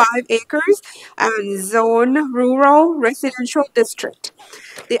 1.25 acres and zone rural residential district.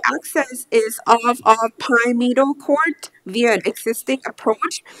 The access is off of Pine Meadow Court via an existing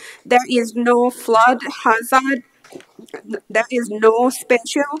approach. There is no flood hazard. There is no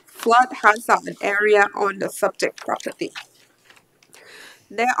special flood hazard area on the subject property.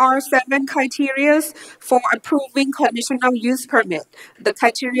 There are 7 criteria for approving conditional use permit. The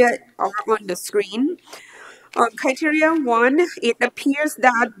criteria are on the screen. Criteria 1, it appears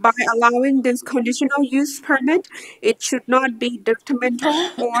that by allowing this conditional use permit, it should not be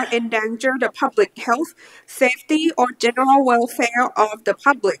detrimental or endanger the public health, safety, or general welfare of the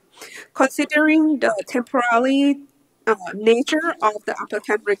public, considering the temporary nature of the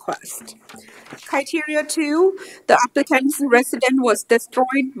applicant request. Criteria 2, the applicant's residence was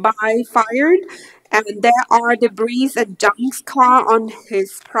destroyed by fire and there are debris and junk car on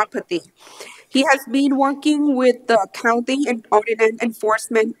his property. He has been working with the county and ordinance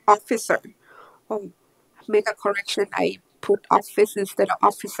enforcement officer. Oh, make a correction. I put office instead of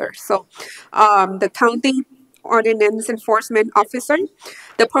officer. So the county ordinance enforcement officer.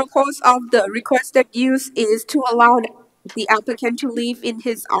 The purpose of the requested use is to allow the applicant to live in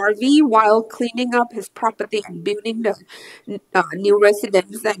his RV while cleaning up his property and building the new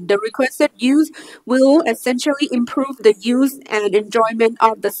residence. And the requested use will essentially improve the use and enjoyment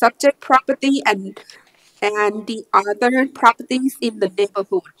of the subject property and the other properties in the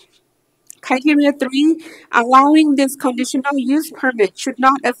neighborhood. Criteria 3, allowing this conditional use permit should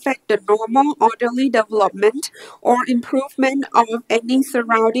not affect the normal orderly development or improvement of any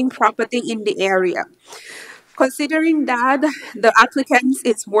surrounding property in the area. Considering that the applicant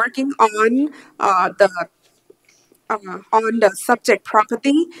is working on the subject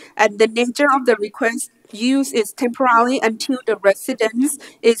property and the nature of the request use is temporary until the residence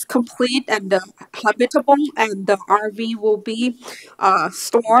is complete and habitable and the RV will be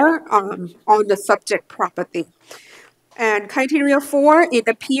stored on the subject property. And criteria 4, it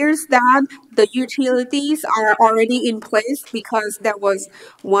appears that the utilities are already in place because there was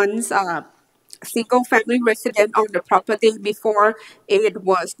once single family resident on the property before it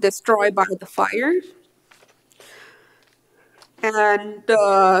was destroyed by the fire. And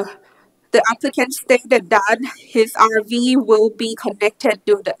the applicant stated that his RV will be connected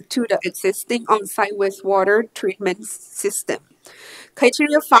to the existing on-site wastewater treatment system.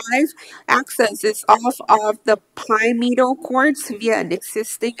 Criteria 5, access is off of the Pine Meadow Courts via an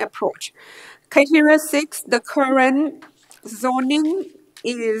existing approach. Criteria 6, the current zoning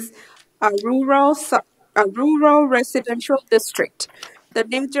is a rural residential district. The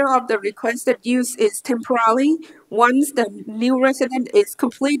nature of the requested use is temporary. Once the new residence is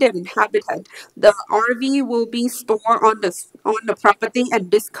completed and inhabited, the RV will be stored on the property and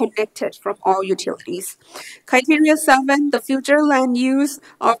disconnected from all utilities. Criteria 7, the future land use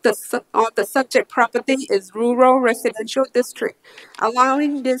of the subject property is rural residential district.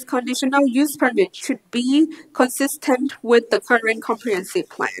 Allowing this conditional use permit should be consistent with the current comprehensive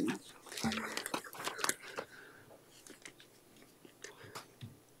plan.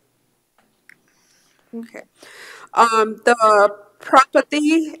 Okay. The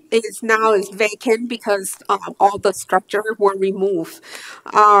property is now vacant because all the structure were removed.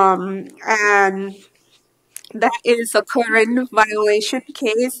 And that is a current violation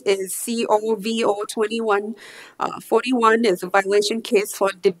case is COVO 2141 is a violation case for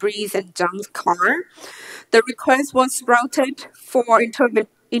debris and junk car. The request was routed for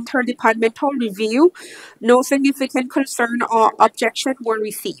interdepartmental review. No significant concern or objection were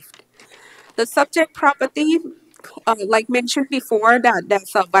received. The subject property like mentioned before, that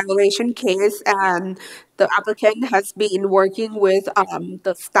that's a violation case, and the applicant has been working with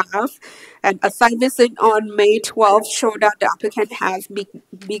the staff. And a site visit on May 12th showed that the applicant has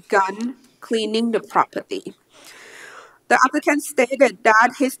begun cleaning the property. The applicant stated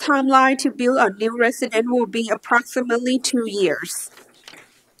that his timeline to build a new residence will be approximately 2 years.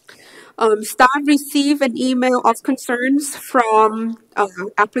 Staff received an email of concerns from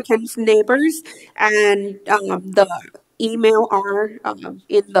applicant's neighbors, and the email are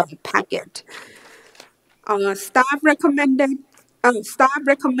in the packet. Staff recommends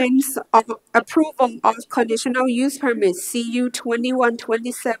approval of conditional use permit CU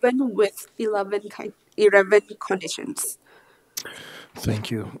 2127 with 11 conditions. Thank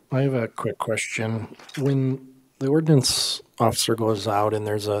you. I have a quick question. When the ordinance officer goes out and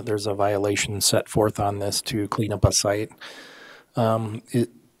there's a violation set forth on this to clean up a site, is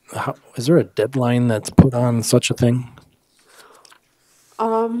there a deadline that's put on such a thing?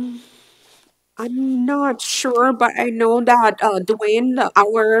 I'm not sure, but I know that Dwayne,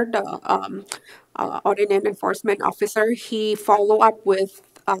 ordinance enforcement officer, he follow up with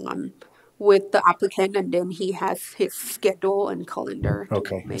the applicant, and then he has his schedule and calendar.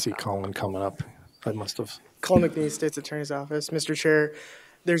 Okay, I see Colin coming up. I must have. Colin McNee, State's Attorney's Office. Mr. Chair,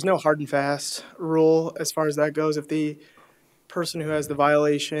 there's no hard and fast rule as far as that goes. If the person who has the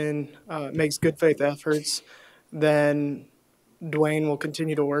violation makes good faith efforts, then Dwayne will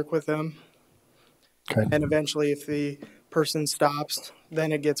continue to work with them. Okay. And eventually, if the person stops,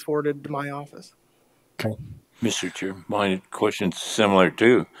 then it gets forwarded to my office. Okay. Mr. Chair, my question's similar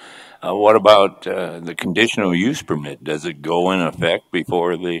too. What about the conditional use permit? Does it go in effect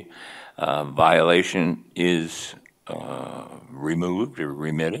before the violation is removed or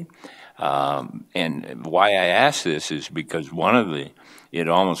remitted? And why I ask this is because it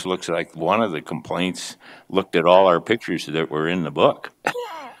almost looks like one of the complaints looked at all our pictures that were in the book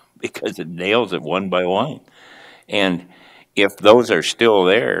because it nails it one by one. And if those are still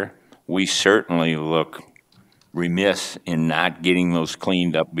there, we certainly look remiss in not getting those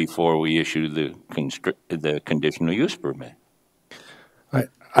cleaned up before we issue the conditional use permit.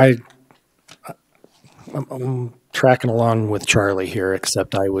 I'm tracking along with Charlie here,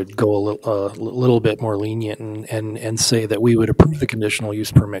 except I would go a little bit more lenient and say that we would approve the conditional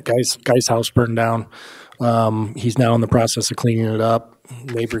use permit. Guy's house burned down. He's now in the process of cleaning it up.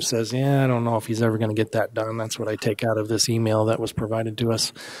 Neighbor says, yeah, I don't know if he's ever going to get that done. That's what I take out of this email that was provided to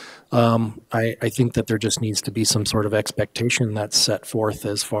us. I think that there just needs to be some sort of expectation that's set forth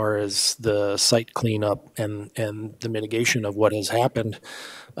as far as the site cleanup and the mitigation of what has happened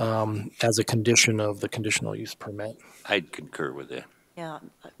as a condition of the conditional use permit. I'd concur with that. Yeah,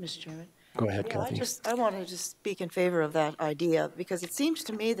 Mr. Chairman. Go ahead, Kathy. I wanted to speak in favor of that idea because it seems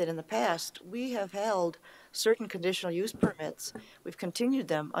to me that in the past we have held certain conditional use permits. We've continued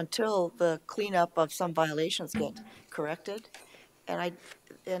them until the cleanup of some violations get corrected. And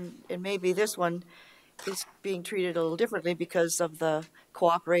maybe this one is being treated a little differently because of the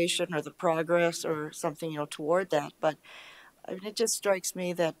cooperation or the progress or something, toward that. But I mean, it just strikes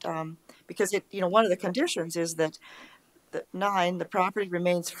me that because one of the conditions is that the property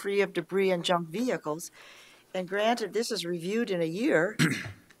remains free of debris and junk vehicles. And granted, this is reviewed in a year,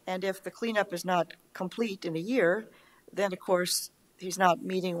 and if the cleanup is not complete in a year, then of course he's not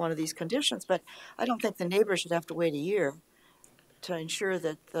meeting one of these conditions. But I don't think the neighbor should have to wait a year to ensure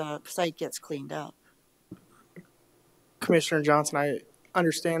that the site gets cleaned up. Commissioner Johnson, I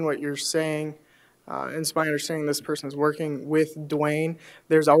understand what you're saying. And it's my understanding this person is working with Dwayne.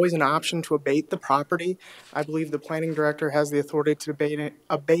 There's always an option to abate the property. I believe the planning director has the authority to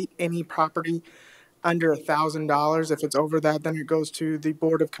abate any property under $1,000. If it's over that, then it goes to the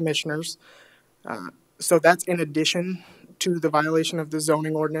Board of Commissioners. So that's in addition to the violation of the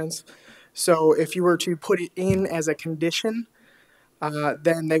zoning ordinance. So if you were to put it in as a condition,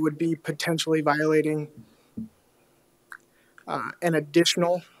 then they would be potentially violating an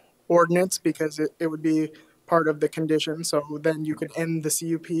additional ordinance because it would be part of the condition. So then you could end the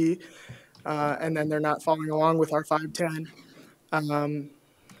CUP and then they're not following along with our 510.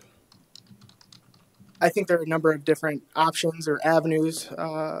 I think there are a number of different options or avenues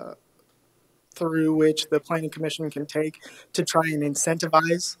through which the Planning Commission can take to try and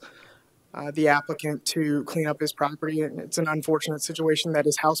incentivize the applicant to clean up his property. And it's an unfortunate situation that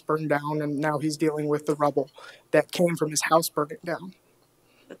his house burned down and now he's dealing with the rubble that came from his house burning down.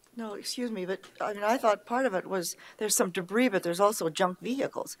 No, excuse me, but I mean, I thought part of it was there's some debris, but there's also junk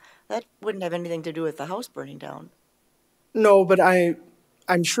vehicles. That wouldn't have anything to do with the house burning down. No, but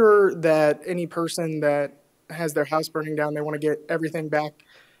I'm sure that any person that has their house burning down, they want to get everything back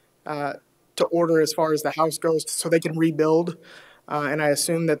to order as far as the house goes, so they can rebuild. And I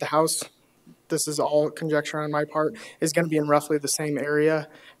assume that the house, this is all conjecture on my part, is going to be in roughly the same area,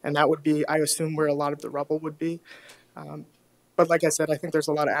 and that would be, I assume, where a lot of the rubble would be. But like I said, I think there's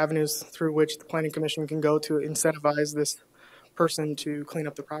a lot of avenues through which the Planning Commission can go to incentivize this person to clean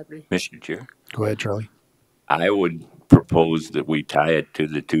up the property. Mr. Chair, Go ahead, Charlie. I would propose that we tie it to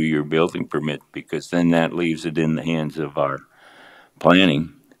the 2-year building permit, because then that leaves it in the hands of our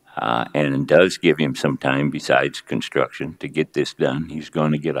planning, and does give him some time besides construction to get this done. He's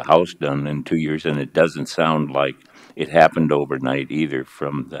going to get a house done in 2 years, and it doesn't sound like it happened overnight either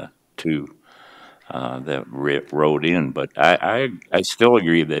from the two that wrote in. But I still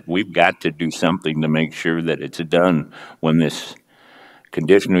agree that we've got to do something to make sure that it's done when this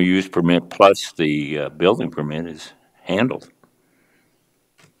conditional use permit plus the building permit is handled.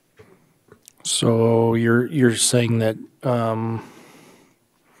 So you're saying that, I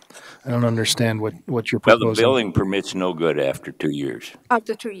don't understand what you're Well, proposing. the building permit's no good after 2 years.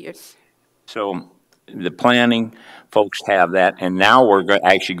 After 2 years. So the planning folks have that, and now we're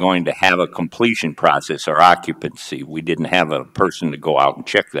actually going to have a completion process or occupancy. We didn't have a person to go out and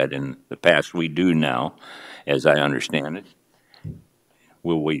check that in the past. We do now, as I understand it.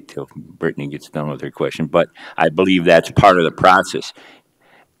 We'll wait till Brittany gets done with her question, but I believe that's part of the process.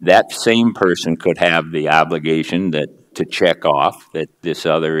 That same person could have the obligation to check off that this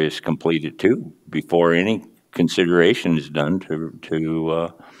other is completed too, before any consideration is done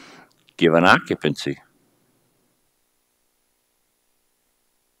to give an occupancy.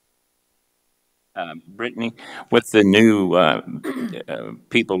 Brittany, with the new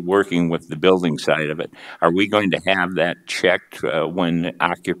people working with the building side of it, are we going to have that checked when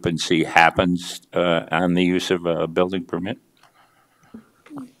occupancy happens on the use of a building permit?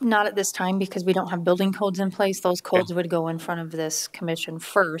 Not at this time, because we don't have building codes in place. Those codes would go in front of this commission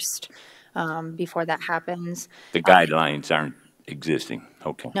first, before that happens. The guidelines aren't existing,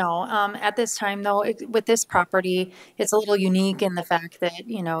 okay. No, at this time though, with this property, it's a little unique in the fact that,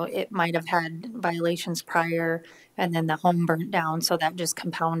 you know, it might have had violations prior and then the home burnt down, so that just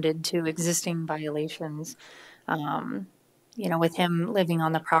compounded to existing violations. You know, with him living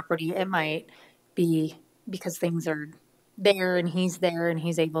on the property, it might be because things are there and he's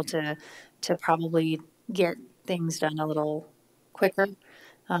able to probably get things done a little quicker.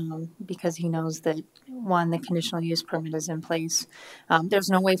 Because he knows that, one, the conditional use permit is in place. There's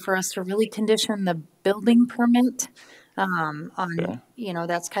no way for us to really condition the building permit on, you know,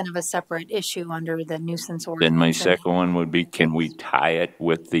 that's kind of a separate issue under the nuisance ordinance. Then my second one would be, can we tie it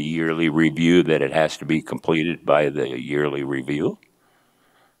with the yearly review, that it has to be completed by the yearly review?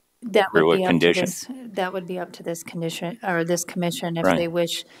 That would be up to this, that would be up to this condition, or this commission, if they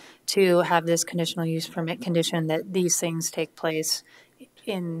wish to have this conditional use permit condition that these things take place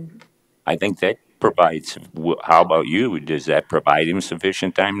in. I think that provides, how about you? Does that provide him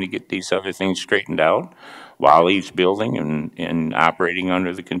sufficient time to get these other things straightened out while he's building and operating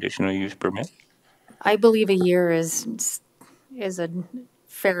under the conditional use permit? I believe a year is a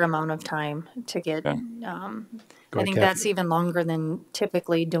fair amount of time to get. I think that's even longer than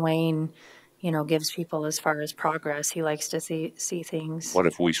typically Dwayne, you know, gives people as far as progress. He likes to see things. What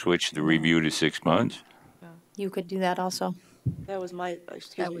if we switch the review to 6 months? You could do that also. That was my,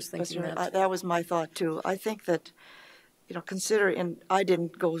 I was thinking that. that was my thought too. I think that, you know, considering, I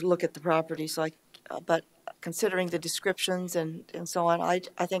didn't go look at the property, so but considering the descriptions and so on,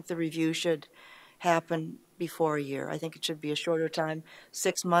 I think the review should happen before a year. I think it should be a shorter time,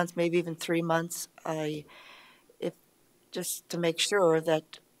 6 months, maybe even 3 months. Just to make sure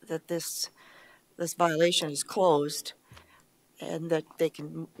that this violation is closed and that they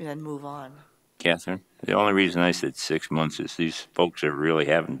can then move on. Catherine, the only reason I said 6 months is these folks are really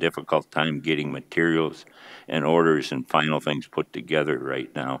having a difficult time getting materials and orders and final things put together right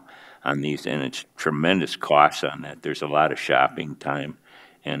now on these, and it's tremendous costs on that. There's a lot of shopping time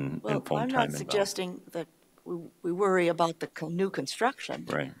and phone time involved. I'm not suggesting that we worry about the new construction.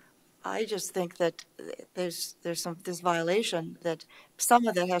 Right. I just think that there's this violation, that some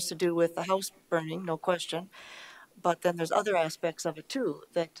of that has to do with the house burning, no question, but then there's other aspects of it too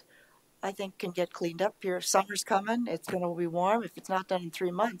that I think can get cleaned up here. Summer's coming, it's going to be warm. If it's not done in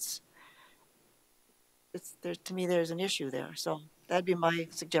 3 months, to me there's an issue there. So that'd be my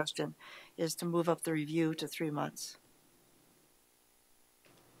suggestion, is to move up the review to 3 months.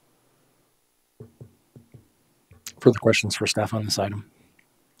 Further questions for staff on this item?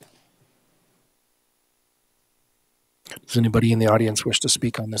 Does anybody in the audience wish to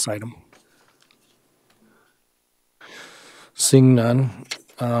speak on this item? Seeing none,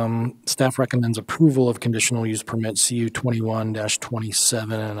 Staff recommends approval of conditional use permit CU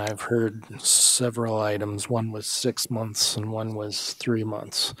 21-27, and I've heard several items. One was 6 months and one was 3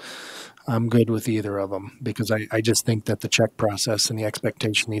 months. I'm good with either of them because I just think that the check process and the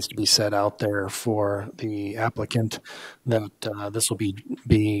expectation needs to be set out there for the applicant that this will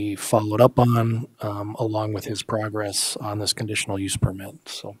be followed up on along with his progress on this conditional use permit.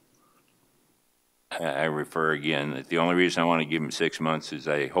 So. I refer again that the only reason I want to give him 6 months is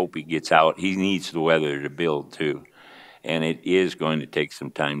I hope he gets out. He needs the weather to build too. And it is going to take some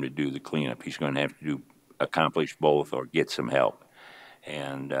time to do the cleanup. He's going to have to accomplish both or get some help.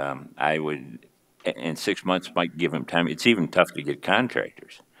 And and 6 months might give him time. It's even tough to get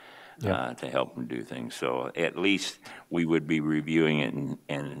contractors to help him do things. So at least we would be reviewing it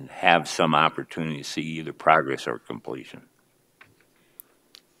and have some opportunity to see either progress or completion.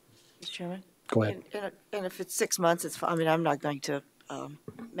 Mr. Chairman? Go ahead. And if it's 6 months, it's fine. I mean, I'm not going to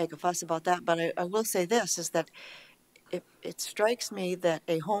make a fuss about that, but I will say this, is that it strikes me that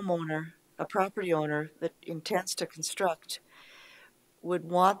a homeowner, a property owner that intends to construct would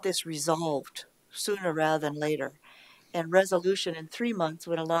want this resolved sooner rather than later. And resolution in 3 months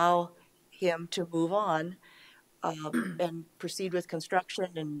would allow him to move on and proceed with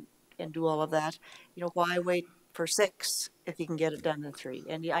construction and do all of that. You know, why wait for 6 if he can get it done in 3?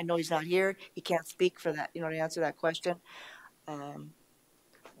 And I know he's not here. He can't speak for that, to answer that question.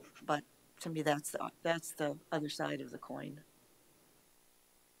 But to me, that's the other side of the coin.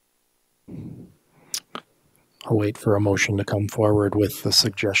 I'll wait for a motion to come forward with the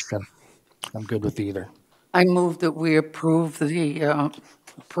suggestion. I'm good with either. I move that we approve the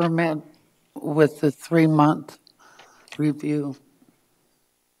permit with the 3-month review.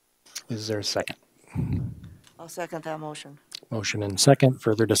 Is there a second? I'll second that motion. Motion and second.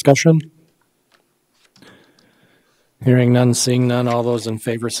 Further discussion? Hearing none, seeing none. All those in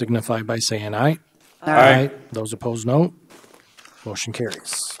favor signify by saying aye. Aye. Those opposed, no. Motion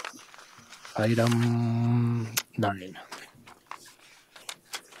carries. Item 9.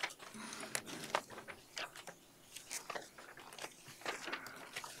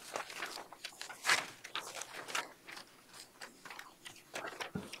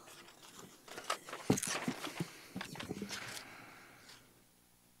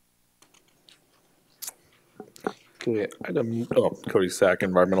 Okay, Cody Sack,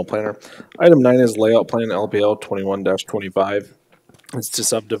 environmental planner. Item 9 is layout plan LPL 21-25. It's to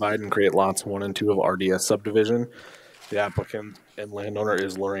subdivide and create lots 1 and 2 of RDS subdivision. The applicant and landowner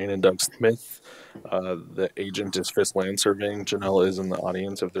is Lorraine and Doug Smith. The agent is Fisk Land Surveying. Janelle is in the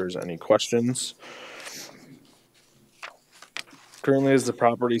audience if there's any questions. Currently, as the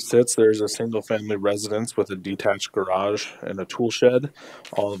property sits, there's a single-family residence with a detached garage and a tool shed,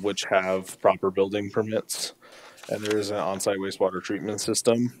 all of which have proper building permits. And there is an on-site wastewater treatment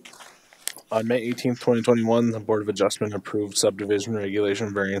system. On May 18th, 2021, the Board of Adjustment approved subdivision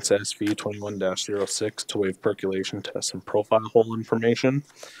regulation variance SV 21-06 to waive percolation test and profile hole information.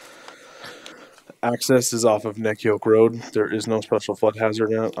 Access is off of Neck Yoke Road. There is no special flood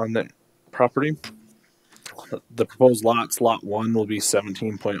hazard on that property. The proposed lots, Lot 1 will be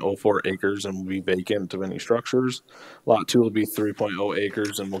 17.04 acres and will be vacant of any structures. Lot 2 will be 3.0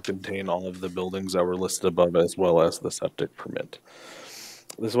 acres and will contain all of the buildings that were listed above as well as the septic permit.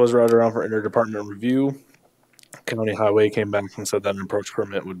 This was routed around for interdepartment review. County Highway came back and said that an approach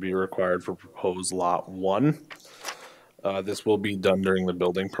permit would be required for proposed Lot 1. This will be done during the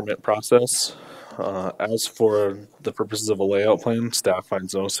building permit process. As for the purposes of a layout plan, staff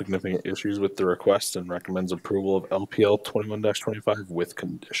finds no significant issues with the request and recommends approval of LPL 21-25 with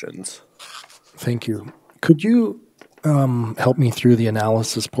conditions. Thank you. Could you help me through the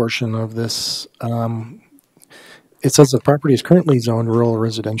analysis portion of this? It says the property is currently zoned rural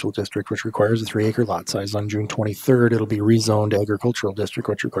residential district, which requires a 3-acre lot size. On June 23rd, it'll be rezoned agricultural district,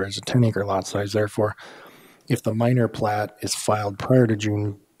 which requires a 10-acre lot size. Therefore, if the minor plat is filed prior to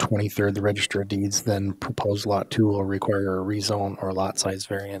June 23rd, the Register of Deeds, then proposed Lot 2 will require a rezone or lot size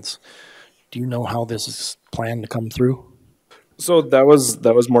variance. Do you know how this is planned to come through? So that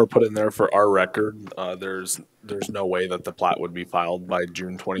was more put in there for our record. There's no way that the plat would be filed by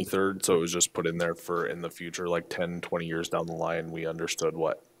June 23rd, so it was just put in there for in the future, like 10, 20 years down the line. We understood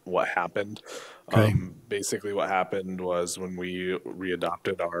what happened. Okay. Basically, what happened was when we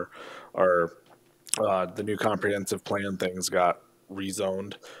readopted our the new comprehensive plan, things got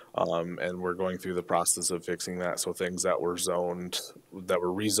rezoned, and we're going through the process of fixing that. So things that were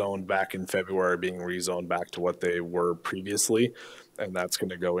rezoned back in February being rezoned back to what they were previously, and that's going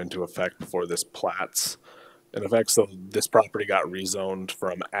to go into effect before this plat's in effect. So this property got rezoned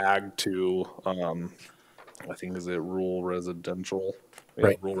from ag to I think is it rural residential.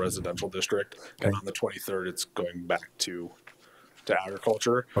 Right. rural residential district. And on the 23rd, it's going back to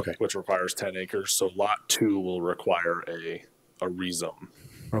agriculture, Okay. which requires 10 acres. So lot 2 will require a rezone.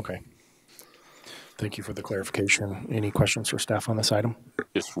 Okay. Thank you for the clarification. Any questions for staff on this item?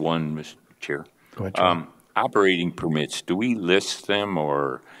 Just one, Mr. Chair. Go ahead, Chair. Operating permits, do we list them,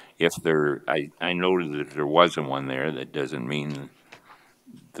 or if there, I noted that there wasn't one there, that doesn't mean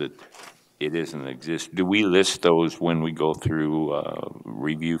that it doesn't exist. Do we list those when we go through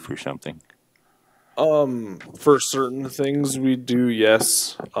review for something? For certain things we do,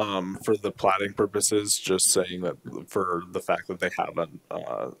 yes. For the platting purposes, just saying that for the fact that they have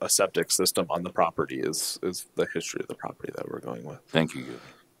a septic system on the property is the history of the property that we're going with. Thank you.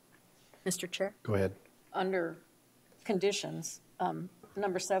 Mr. Chair? Go ahead. Under conditions,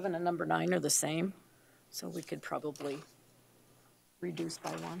 number 7 and number 9 are the same, so we could probably reduce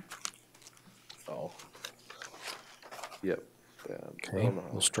by 1. Oh. Yep. Okay,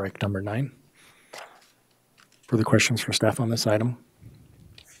 we'll strike number 9. Further questions for staff on this item?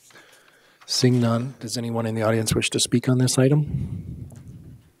 Seeing none, does anyone in the audience wish to speak on this item?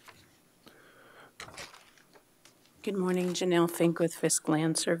 Good morning, Janelle Fink with Fisk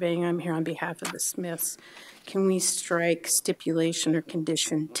Land Surveying. I'm here on behalf of the Smiths. Can we strike stipulation or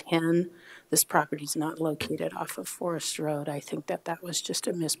condition 10? This property is not located off of Forest Road. I think that was just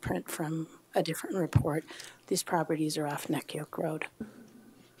a misprint from a different report. These properties are off Neck Yoke Road.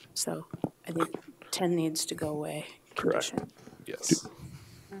 So I think 10 needs to go away. Correct. Yes.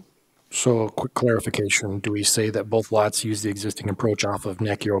 So, quick clarification. Do we say that both lots use the existing approach off of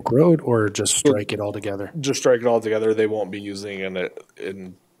Neck Yoke Road, or just strike it all together? Just strike it all together. They won't be using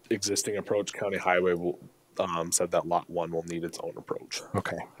an existing approach. County Highway will, said that lot 1 will need its own approach.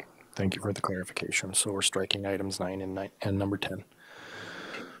 Okay. Thank you for the clarification. So we're striking items 9 and number 10.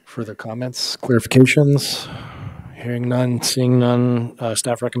 Further comments, clarifications? Hearing none, seeing none,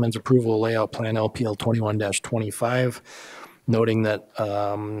 staff recommends approval of layout plan LPL 21-25, noting that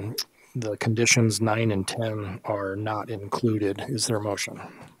the conditions 9 and 10 are not included. Is there a motion?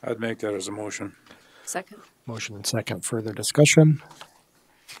 I'd make that as a motion. Second. Motion and second. Further discussion?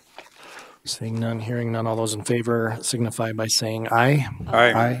 Seeing none, hearing none, all those in favor signify by saying aye.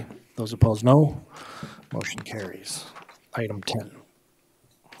 Aye. Aye. Those opposed, no. Motion carries. Item 10.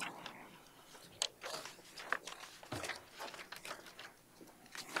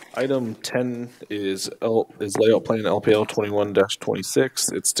 Item 10 is layout plan LPL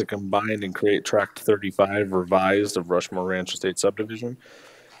 21-26. It's to combine and create tract 35 revised of Rushmore Ranch Estate subdivision.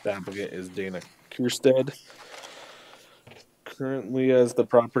 The applicant is Dana Kierstead. Currently, as the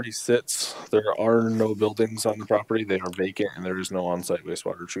property sits, there are no buildings on the property. They are vacant, and there is no on-site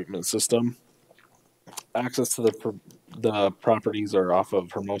wastewater treatment system. Access to the properties are off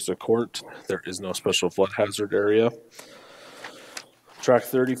of Hermosa Court. There is no special flood hazard area. Tract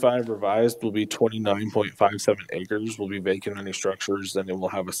 35 revised will be 29.57 acres, will be vacant any structures, and it will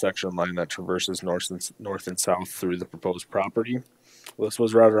have a section line that traverses north and south through the proposed property. This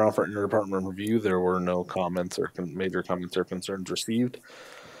was routed off for interdepartment review. There were no comments or major comments or concerns received.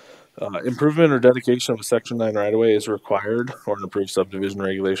 Improvement or dedication of a section 9 right-of-way is required, or an approved subdivision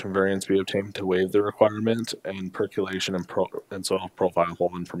regulation variance be obtained to waive the requirement, and percolation and soil profile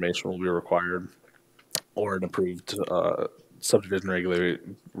hole information will be required, or an approved subdivision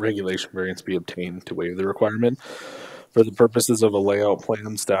regulation variance be obtained to waive the requirement. For the purposes of a layout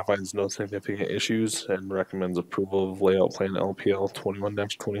plan, staff finds no significant issues and recommends approval of layout plan LPL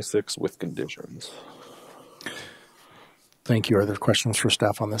 21-26 with conditions. Thank you. Are there questions for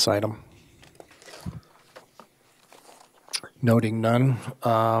staff on this item? Noting none,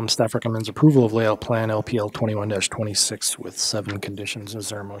 staff recommends approval of layout plan LPL 21-26 with 7 conditions. Is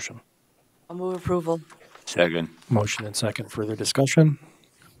there a motion? I'll move approval. Second. Motion and second. Further discussion?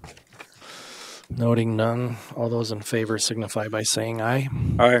 Noting none, all those in favor signify by saying aye.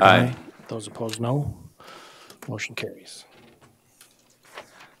 Aye. Aye. Those opposed, no. Motion carries.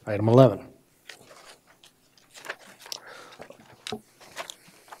 Item 11.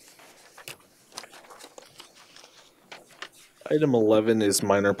 Item 11 is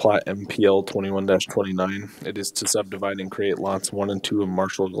minor plat MPL 21-29. It is to subdivide and create lots 1 and 2 of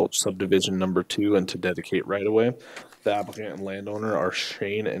Marshall Gulch subdivision number 2 and to dedicate right-of-way. The applicant and landowner are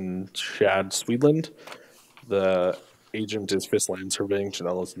Shane and Shad Swedland. The agent is Fisk Land Surveying.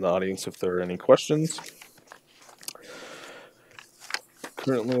 Janelle is in the audience if there are any questions.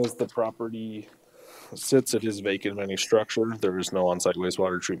 Currently, as the property sits, it is vacant of any structure. There is no on-site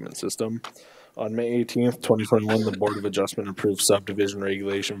wastewater treatment system. On May 18th, 2021, the Board of Adjustment approved subdivision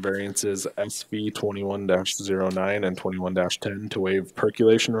regulation variances SV 21-09 and 21-10 to waive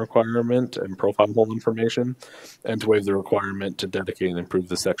percolation requirement and profile hole information, and to waive the requirement to dedicate and improve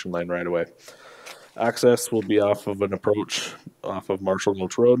the section line right away. Access will be off of an approach off of Marshall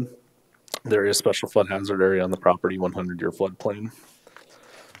Gulch Road. There is special flood hazard area on the property, 100-year floodplain.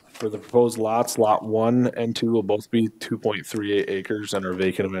 For the proposed lots, Lot 1 and 2 will both be 2.38 acres and are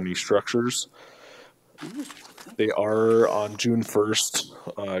vacant of any structures. They are on June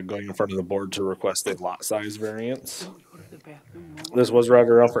 1st going in front of the board to request a lot size variance. This was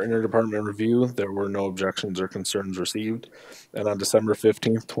routed out for interdepartment review. There were no objections or concerns received. And on December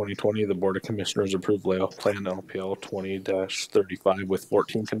 15th, 2020, the Board of Commissioners approved layout plan LPL 20-35 with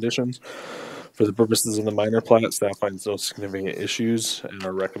 14 conditions. For the purposes of the minor plat, staff finds no significant issues and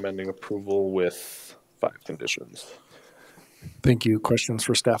are recommending approval with 5 conditions. Thank you. Questions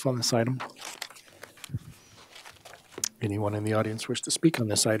for staff on this item? Anyone in the audience wish to speak on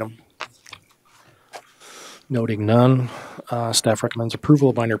this item? Noting none, staff recommends approval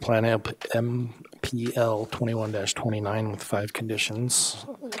of minor plan MPL 21-29 with 5 conditions.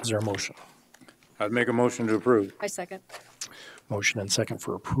 Is there a motion? I'd make a motion to approve. I second. Motion and second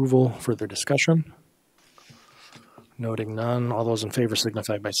for approval. Further discussion? Noting none, all those in favor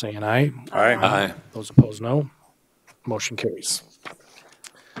signify by saying aye. Aye. Aye. Those opposed, no. Motion carries.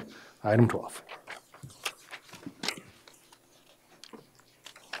 Item 12.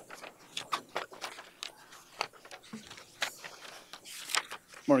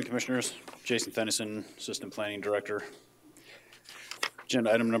 Morning, Commissioners. Jason Fennison, Assistant Planning Director.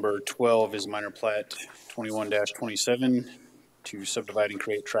 Agenda item number 12 is minor plat 21-27 to subdivide and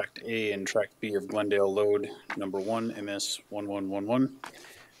create Tract A and Tract B of Glendale Load number 1, MS 1111.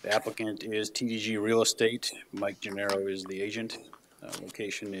 The applicant is TDG Real Estate. Mike Gennaro is the agent.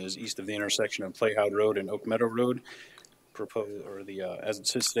 Location is east of the intersection of Playhouse Road and Oak Meadow Road. As it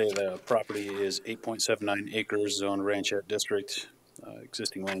sits today, the property is 8.79 acres, zone ranchette district.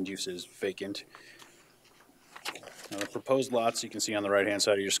 Existing land use is vacant. The proposed lots you can see on the right-hand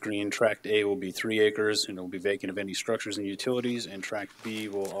side of your screen. Tract A will be 3 acres and it will be vacant of any structures and utilities, and Tract B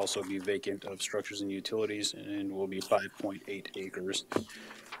will also be vacant of structures and utilities and will be 5.8 acres.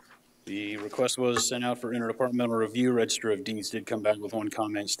 The request was sent out for interdepartmental review. Register of Deeds did come back with one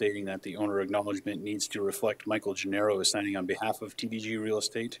comment stating that the owner acknowledgement needs to reflect Michael Gennaro is signing on behalf of TDG Real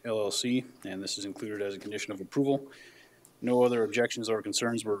Estate LLC, and this is included as a condition of approval. No other objections or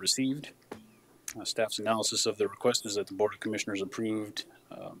concerns were received. Staff's analysis of the request is that the Board of Commissioners approved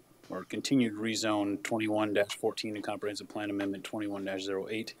or continued rezone 21-14 and Comprehensive Plan Amendment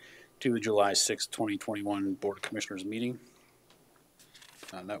 21-08 to the July 6, 2021 Board of Commissioners meeting.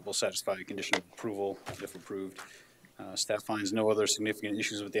 That will satisfy a condition of approval if approved. Staff finds no other significant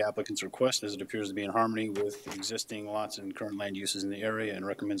issues with the applicant's request as it appears to be in harmony with existing lots and current land uses in the area and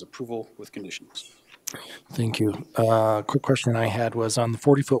recommends approval with conditions. Thank you. Quick question I had was on the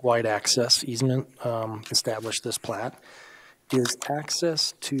 40-foot wide access easement established this plat. Is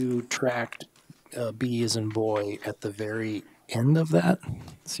access to Tract B as in boy at the very end of that?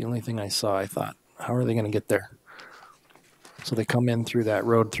 It's the only thing I saw. I thought, how are they going to get there? So they come in through that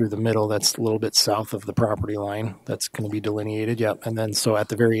road through the middle. That's a little bit south of the property line. That's going to be delineated. Yep. And then so at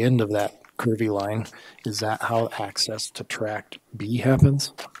the very end of that curvy line, is that how access to Tract B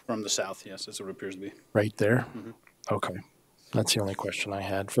happens? From the south, yes, that's what it appears to be. Right there? Mm-hmm. Okay. That's the only question I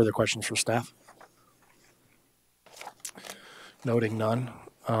had. Further questions for staff? Noting none.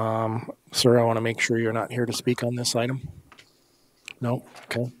 Sir, I want to make sure you're not here to speak on this item. No?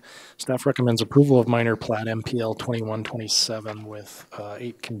 Okay. Staff recommends approval of minor plat MPL 21-27 with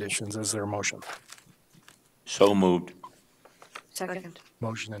 8 conditions. Is there a motion? So moved. Second.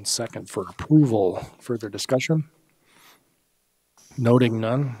 Motion and second for approval. Further discussion? Noting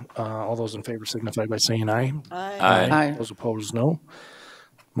none. All those in favor signify by saying aye. Aye. Aye. Those opposed, no.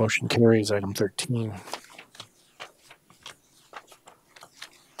 Motion carries. Item 13.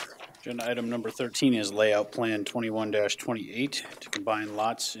 Agenda item number 13 is layout plan 21-28 to combine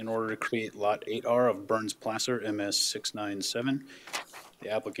lots in order to create lot 8R of Burns Placer MS 697. The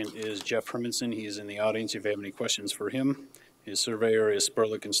applicant is Jeff Hermanson. He is in the audience if you have any questions for him. His surveyor is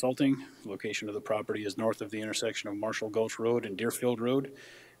Spurlick Consulting. Location of the property is north of the intersection of Marshall Gulch Road and Deerfield Road.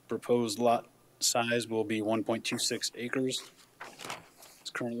 Proposed lot size will be 1.26 acres.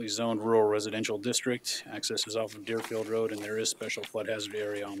 It's currently zoned rural residential district. Access is off of Deerfield Road, and there is special flood hazard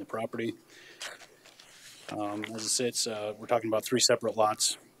area on the property. As it sits, we're talking about 3 separate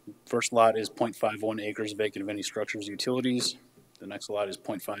lots. First lot is 0.51 acres vacant of any structures, utilities. The next lot is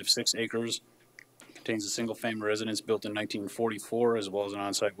 0.56 acres contains a single-family residence built in 1944, as well as an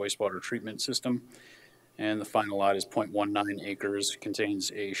on-site wastewater treatment system. And the final lot is 0.19 acres,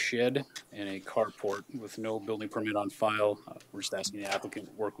 contains a shed and a carport with no building permit on file. We're just asking the applicant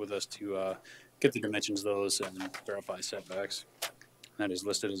to work with us to get the dimensions of those and verify setbacks. That is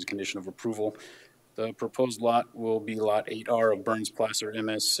listed as a condition of approval. The proposed lot will be Lot 8R of Burns Placer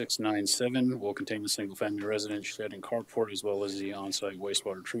MS 697, will contain the single-family residence, shed, and carport, as well as the on-site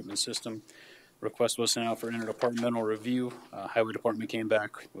wastewater treatment system. Request was sent out for interdepartmental review. Highway Department came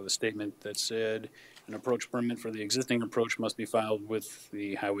back with a statement that said an approach permit for the existing approach must be filed with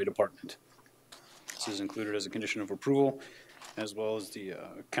the Highway Department. This is included as a condition of approval, as well as the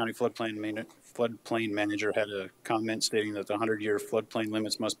county floodplain manager had a comment stating that the 100-year floodplain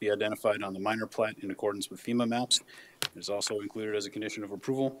limits must be identified on the minor plat in accordance with FEMA maps. It is also included as a condition of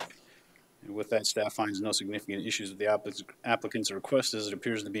approval. And with that, staff finds no significant issues with the applicant's request, as it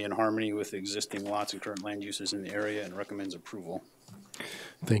appears to be in harmony with existing lots and current land uses in the area, and recommends approval.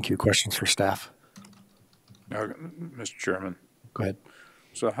 Thank you. Questions for staff? Mr. Chairman. Go ahead.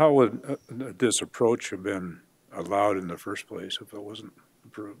 So how would this approach have been allowed in the first place if it wasn't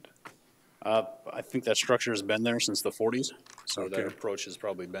approved? I think that structure has been there since the 40s, so Okay. that approach has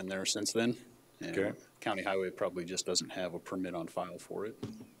probably been there since then. And Okay. County Highway probably just doesn't have a permit on file for it.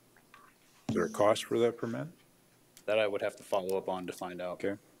 Is there a cost for that permit? That I would have to follow up on to find out.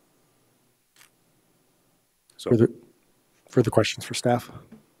 Okay. So, Further questions for staff?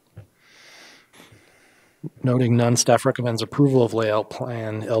 Noting none, staff recommends approval of layout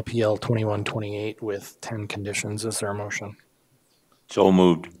plan LPL 2128 with 10 conditions. Is there a motion? So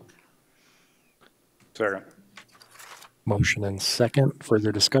moved. second. Motion and second.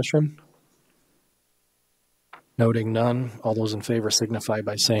 Further discussion? Noting none, all those in favor signify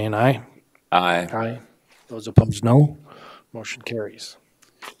by saying aye. Aye. Aye. Those opposed, no. Motion carries.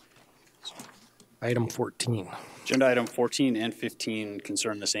 Item 14. Agenda item 14 and 15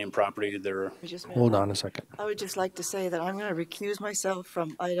 concern the same property. They're Hold on a second. I would just like to say that I'm going to recuse myself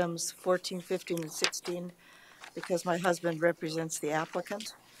from items 14, 15, and 16 because my husband represents the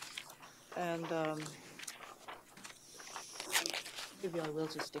applicant. And maybe I will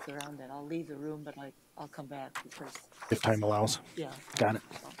just stick around then. I'll leave the room, but I'll come back because. If time allows. Yeah. Got it.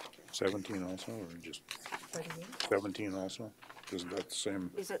 17 also, or just 17 also? Isn't that the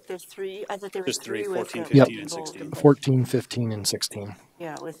same? Is it, there's three? I thought there was Just three, with 14, Mr. 15, and Bolt 16. 14, 15, and 16.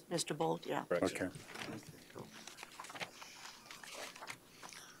 Yeah, with Mr. Bolt, yeah. correct. Okay.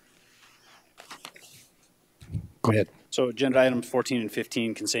 Go ahead. So agenda items 14 and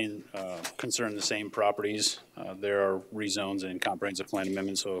 15 concern the same properties. There are rezones and comprehensive plan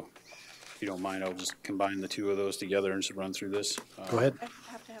amendments, so if you don't mind, I'll just combine the two of those together and just run through this. Go ahead. I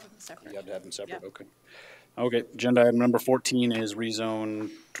have to have them separate. You have to have them separate, Yep. okay. Okay, agenda item number 14 is rezone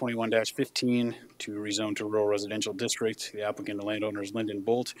 21-15 to rezone to rural residential district. The applicant and landowner is Lyndon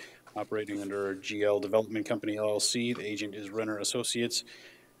Bolt, operating under GL Development Company LLC. The agent is Renner Associates.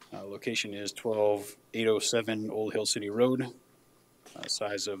 Location is 12807 Old Hill City Road.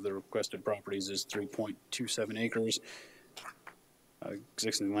 Size of the requested properties is 3.27 acres.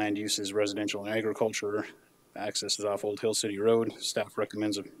 Existing land use is residential and agriculture. Access is off Old Hill City Road. Staff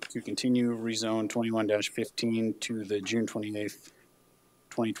recommends to continue rezone 21-15 to the June 28th,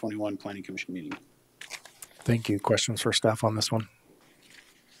 2021 Planning Commission meeting. Thank you. Questions for staff on this one?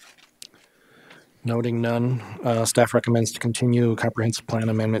 Noting none, staff recommends to continue comprehensive plan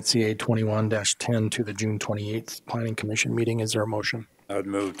amendment CA 21-10 to the June 28th Planning Commission meeting. Is there a motion? I'd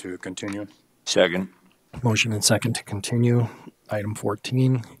move to continue. Second. Motion and second to continue. Item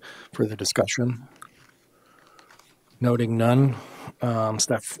 14, further discussion. Noting none,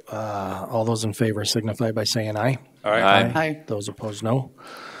 staff, all those in favor signify by saying aye. Aye. Aye. Those opposed, no.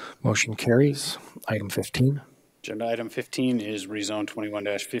 Motion carries. Item 15. Agenda item 15 is rezone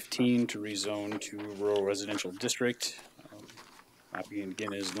 21-15 to rezone to rural residential district. Applicant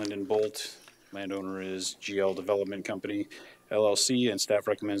again is Lyndon Bolt. Landowner is GL Development Company LLC, and staff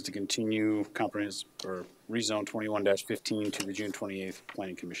recommends to continue comprehensive or rezone 21-15 to the June 28th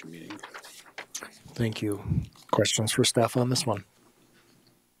Planning Commission meeting. Thank you. Questions for staff on this one?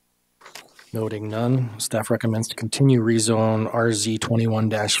 Noting none, staff recommends to continue rezone RZ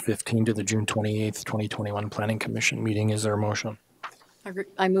 21-15 to the June 28th, 2021 Planning Commission meeting. Is there a motion?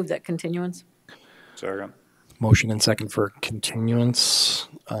 I move that continuance. Second. Motion and second for continuance.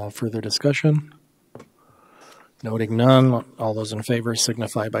 Further discussion? Noting none, all those in favor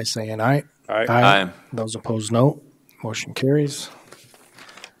signify by saying aye. Aye. Aye. Those opposed, no. Motion carries.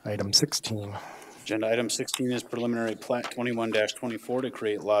 Item 16. Agenda item 16 is preliminary plat 21-24 to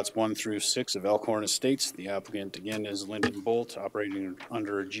create lots 1 through 6 of Elkhorn Estates. The applicant again is Lyndon Bolt, operating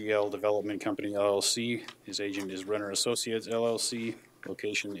under GL Development Company LLC. His agent is Renner Associates LLC.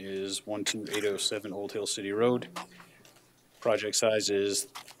 Location is 12807 Old Hill City Road. Project size is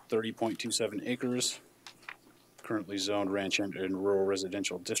 30.27 acres. Currently zoned ranch and rural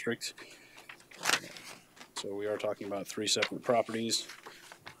residential district. So we are talking about 3 separate properties.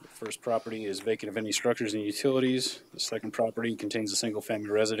 The first property is vacant of any structures and utilities. The second property contains a single-family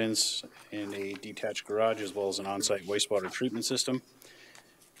residence and a detached garage, as well as an on-site wastewater treatment system.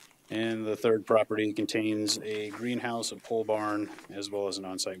 And the third property contains a greenhouse, a pole barn, as well as an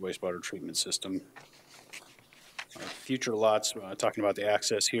on-site wastewater treatment system. Future lots, talking about the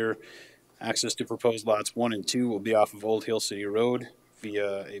access here, access to proposed lots 1 and 2 will be off of Old Hill City Road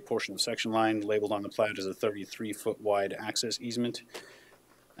via a portion of section line labeled on the plat as a 33-foot wide access easement.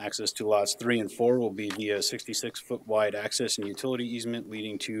 Access to lots 3 and 4 will be via 66-foot wide access and utility easement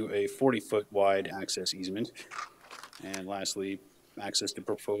leading to a 40-foot wide access easement. And lastly, access to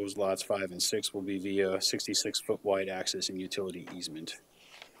proposed lots 5 and 6 will be via 66-foot wide access and utility easement.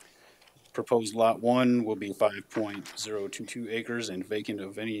 Proposed lot 1 will be 5.022 acres and vacant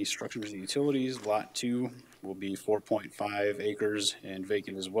of any structures and utilities. Lot 2 will be 4.5 acres and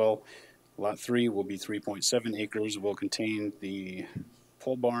vacant as well. Lot 3 will be 3.7 acres, will contain the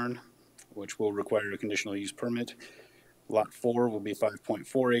pole barn, which will require a conditional use permit. Lot 4 will be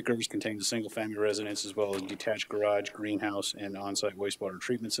 5.4 acres, contains a single-family residence as well as detached garage, greenhouse, and on-site wastewater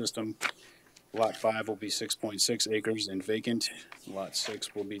treatment system. Lot 5 will be 6.6 acres and vacant. Lot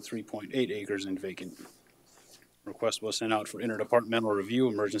 6 will be 3.8 acres and vacant. Request was sent out for interdepartmental review.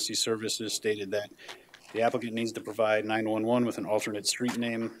 Emergency services stated that the applicant needs to provide 911 with an alternate street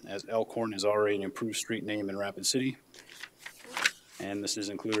name, as Elkhorn is already an approved street name in Rapid City. And this is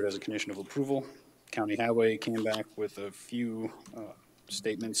included as a condition of approval. County Highway came back with a few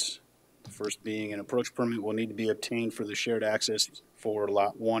statements. The first being an approach permit will need to be obtained for the shared access for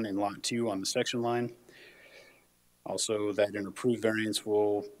Lot 1 and Lot 2 on the section line. Also, that an approved variance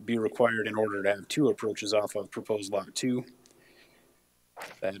will be required in order to have 2 approaches off of proposed Lot 2.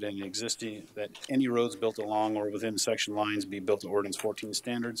 That any roads built along or within section lines be built to Ordinance 14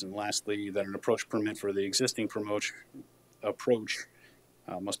 standards. And lastly, that an approach permit for the existing approach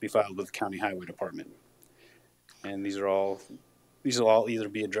must be filed with the County Highway Department. And these will all either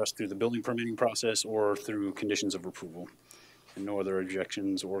be addressed through the building permitting process or through conditions of approval. And no other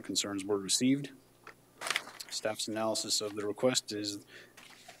objections or concerns were received. Staff's analysis of the request is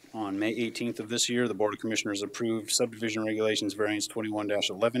on May 18th of this year, the Board of Commissioners approved subdivision regulations variance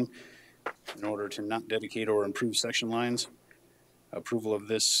 21-11 in order to not dedicate or improve section lines. Approval of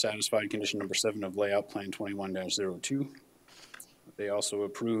this satisfied condition number 7 of layout plan 21-02. They also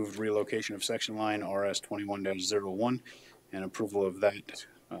approved relocation of section line RS 21-01 and approval of that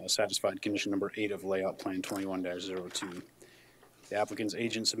satisfied condition number 8 of layout plan 21-02. The applicant's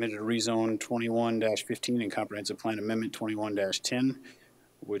agent submitted a rezone 21-15 and comprehensive plan amendment 21-10,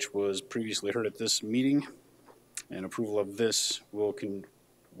 which was previously heard at this meeting. And approval of this will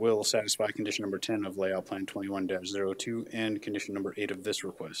satisfy condition number 10 of layout plan 21-02 and condition number 8 of this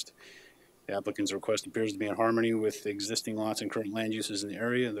request. The applicant's request appears to be in harmony with existing lots and current land uses in the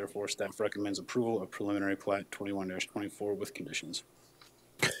area, and therefore staff recommends approval of preliminary plat 21-24 with conditions.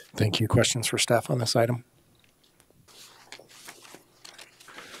 Thank you. Questions for staff on this item?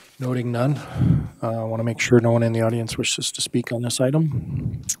 Noting none, I want to make sure no one in the audience wishes to speak on this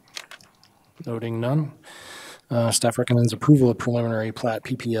item. Noting none, staff recommends approval of preliminary plat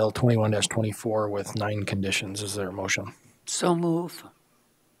PPL 21-24 with 9 conditions. Is there a motion? So move.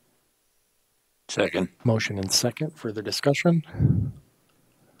 Second. Motion and second. Further discussion?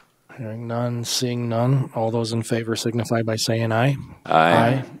 Hearing none, seeing none. All those in favor signify by saying aye.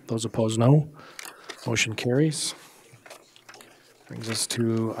 Aye. Those opposed, no. Motion carries. Brings us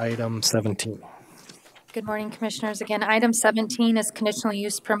to item 17. Good morning, Commissioners. Again, item 17 is conditional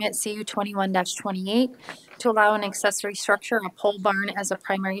use permit CU 21-28 to allow an accessory structure, a pole barn, as a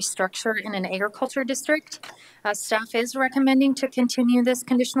primary structure in an agriculture district. Staff is recommending to continue this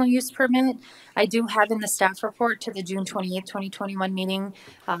conditional use permit. I do have in the staff report to the June 28, 2021 meeting,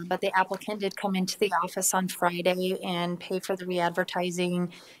 but the applicant did come into the office on Friday and pay for the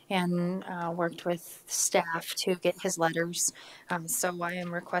re-advertising and worked with staff to get his letters. So I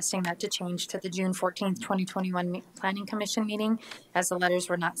am requesting that to change to the June 14th, 2021 Planning Commission meeting, as the letters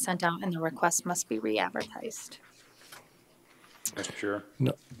were not sent out and the request must be re-advertised. Mr. Chair?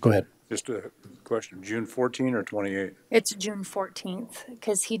 No, go ahead. Just a question, June 14 or 28? It's June 14th,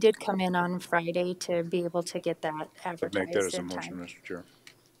 because he did come in on Friday to be able to get that advertised. I'd make that as a in motion, time. Mr. Chair.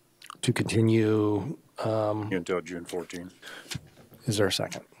 to continue, Until June 14. is there a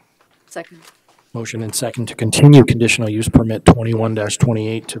second? Second. Motion and second to continue conditional use permit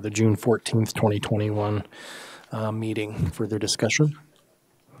 21-28 to the June 14th, 2021 meeting. Further discussion?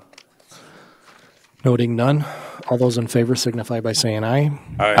 Noting none. All those in favor signify by saying aye.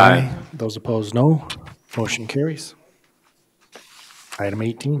 Aye. Those opposed, no. Motion carries. Item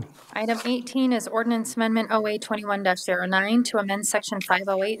 18. Item 18 is ordinance amendment OA 21-09 to amend section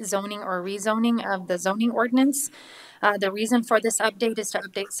 508 zoning or rezoning of the zoning ordinance. The reason for this update is to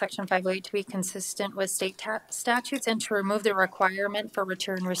update section 508 to be consistent with state statutes and to remove the requirement for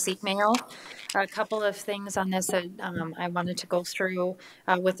return receipt mail. A couple of things on this that I wanted to go through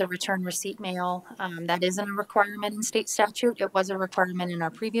with the return receipt mail. That isn't a requirement in state statute. It was a requirement in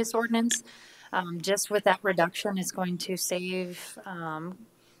our previous ordinance. Just with that reduction, it's going to save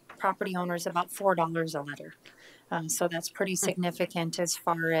property owners about $4 a letter. So that's pretty significant as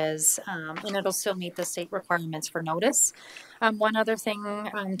far as, and it'll still meet the state requirements for notice. One other thing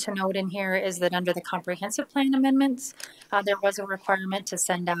to note in here is that under the comprehensive plan amendments, there was a requirement to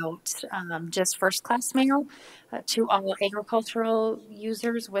send out just first-class mail to all agricultural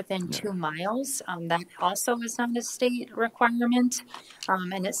users within 2 miles. That also is not a state requirement,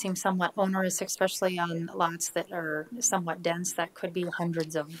 and it seems somewhat onerous, especially on lots that are somewhat dense. That could be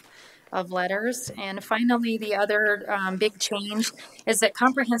hundreds of letters. And finally, the other big change is that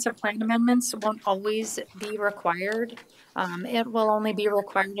comprehensive plan amendments won't always be required. It will only be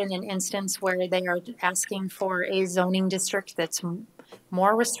required in an instance where they are asking for a zoning district that's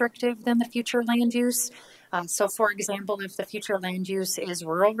more restrictive than the future land use. So for example, if the future land use is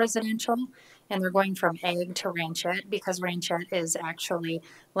rural residential and they're going from ag to ranchette, because ranchette is actually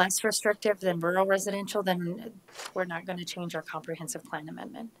less restrictive than rural residential, then we're not going to change our comprehensive plan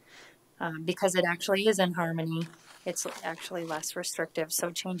amendment. Because it actually is in harmony, it's actually less restrictive. So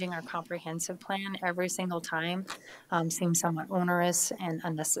changing our comprehensive plan every single time seems somewhat onerous and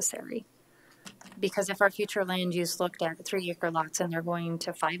unnecessary. Because if our future land use looked at 3-acre lots and they're going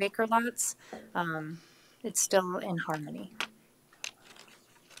to 5-acre lots, it's still in harmony.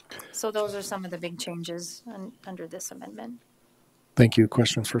 So those are some of the big changes under this amendment. Thank you.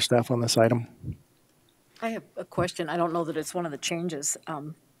 Questions for staff on this item? I have a question. I don't know that it's one of the changes,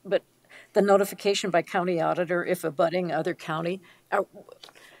 but the notification by county auditor if abutting other county,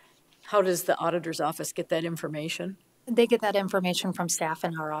 how does the auditor's office get that information? They get that information from staff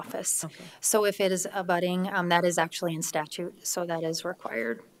in our office. Okay. So if it is abutting, that is actually in statute, so that is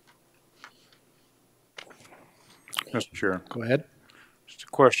required. Mr. Chair. Go ahead. Just a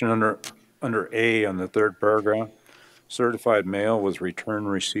question under A on the 3rd paragraph. Certified mail with return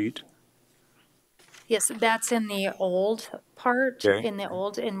receipt. Yes, that's in the old part, Okay. in the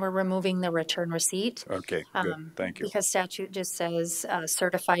old, and we're removing the return receipt. Okay, good. Thank you. Because statute just says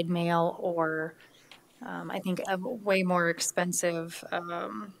certified mail or I think a way more expensive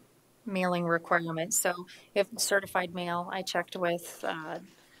mailing requirement. So if certified mail, I checked with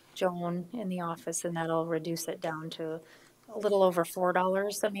Joan in the office and that'll reduce it down to a little over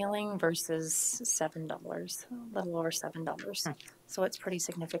 $4 a mailing versus $7, a little over $7. So it's pretty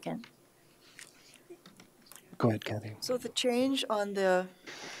significant. Go ahead, Kathy. So the change on the,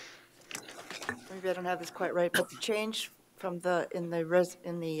 maybe I don't have this quite right, but the change from in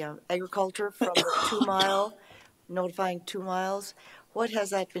the agriculture from the 2 mile, notifying 2 miles, what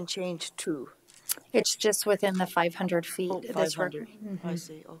has that been changed to? It's just within the 500 feet. Oh, 500. I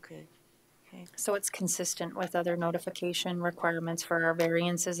see. Okay. So it's consistent with other notification requirements for our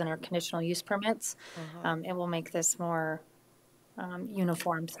variances and our conditional use permits. It will make this more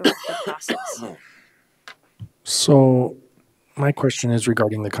uniform throughout the process. So my question is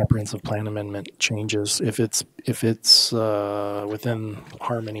regarding the comprehensive plan amendment changes. If it's within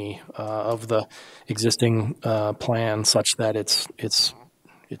harmony of the existing plan, such that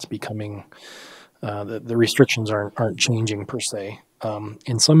it's becoming the restrictions aren't changing per se.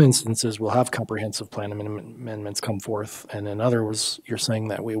 In some instances, we'll have comprehensive plan amendments come forth, and in others, you're saying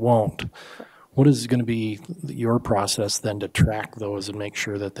that we won't. What is going to be your process then to track those and make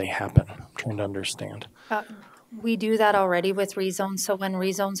sure that they happen? I'm trying to understand. We do that already with rezones. So when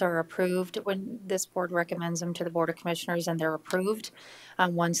rezones are approved, when this board recommends them to the Board of Commissioners and they're approved,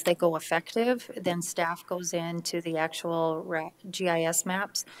 once they go effective, then staff goes into the actual GIS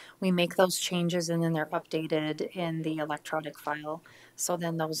maps. We make those changes and then they're updated in the electronic file. So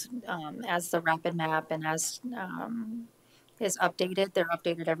then those, as the rapid map and as is updated, they're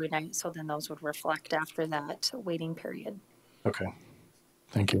updated every night. So then those would reflect after that waiting period. Okay,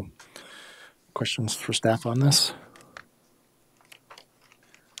 thank you. Questions for staff on this?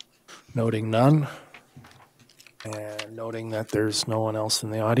 Noting none. And noting that there's no one else in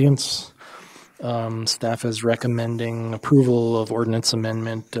the audience, staff is recommending approval of ordinance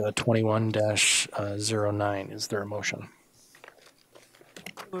amendment 21-09. Is there a motion?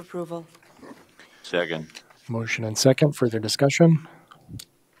 Move approval. Second. Motion and second. Further discussion?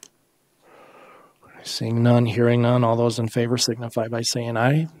 Seeing none, hearing none. All those in favor signify by saying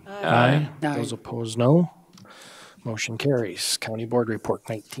aye. Aye. Those opposed, no. Motion carries. County Board Report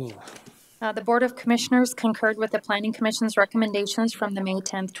 19. The Board of Commissioners concurred with the Planning Commission's recommendations from the May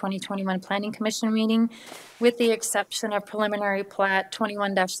 10th, 2021 Planning Commission meeting, with the exception of preliminary plat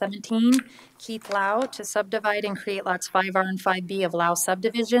 21-17, Keith Lau, to subdivide and create lots 5R and 5B of Lau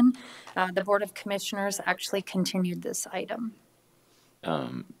subdivision. The Board of Commissioners actually continued this item.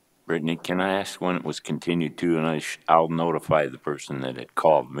 Brittany, can I ask when it was continued to, and I'll notify the person that had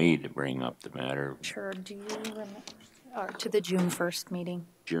called me to bring up the matter. Sure. Do you remember? To the June 1st meeting.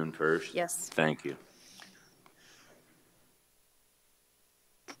 June 1st? Yes. Thank you.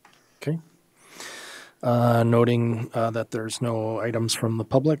 Okay. Noting that there's no items from the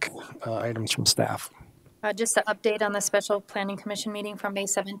public, items from staff. Just an update on the special planning commission meeting from May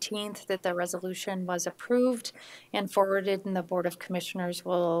 17th, that the resolution was approved and forwarded, and the Board of Commissioners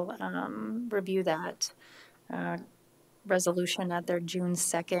will review that resolution at their June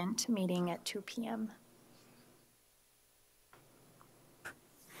 2nd meeting at 2 p.m.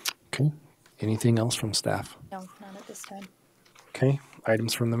 Okay. Anything else from staff? No, not at this time. Okay.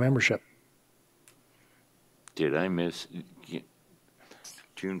 Items from the membership. Did I miss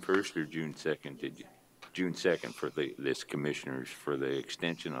June 1st or June 2nd? Did you? June 2nd for this commissioners for the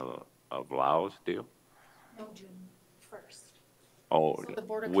extension of Lau's deal? No, June 1st. Oh, So the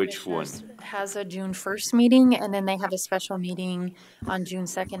Board of which one? Commissioners has a June 1st meeting, and then they have a special meeting on June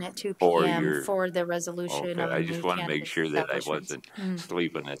 2nd at 2 p.m. for the resolution. Okay, on I just want to make sure that I establishments. wasn't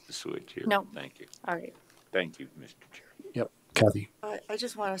sleeping at the switch here. No. Thank you. All right. Thank you, Mr. Chair. Yep. Kathy. I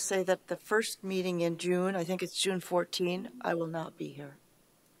just want to say that the first meeting in June, I think it's June 14, I will not be here.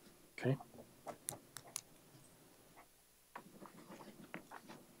 Okay.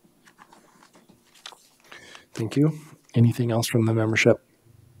 Thank you. Anything else from the membership?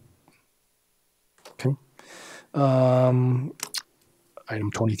 Okay. Item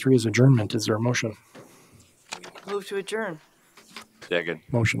 23 is adjournment. Is there a motion? Move to adjourn. Second.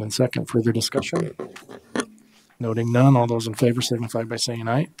 Motion and second. Further discussion? Noting none. All those in favor signify by saying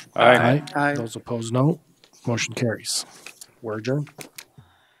aye. Aye. Those opposed, no. Motion carries. We're adjourned.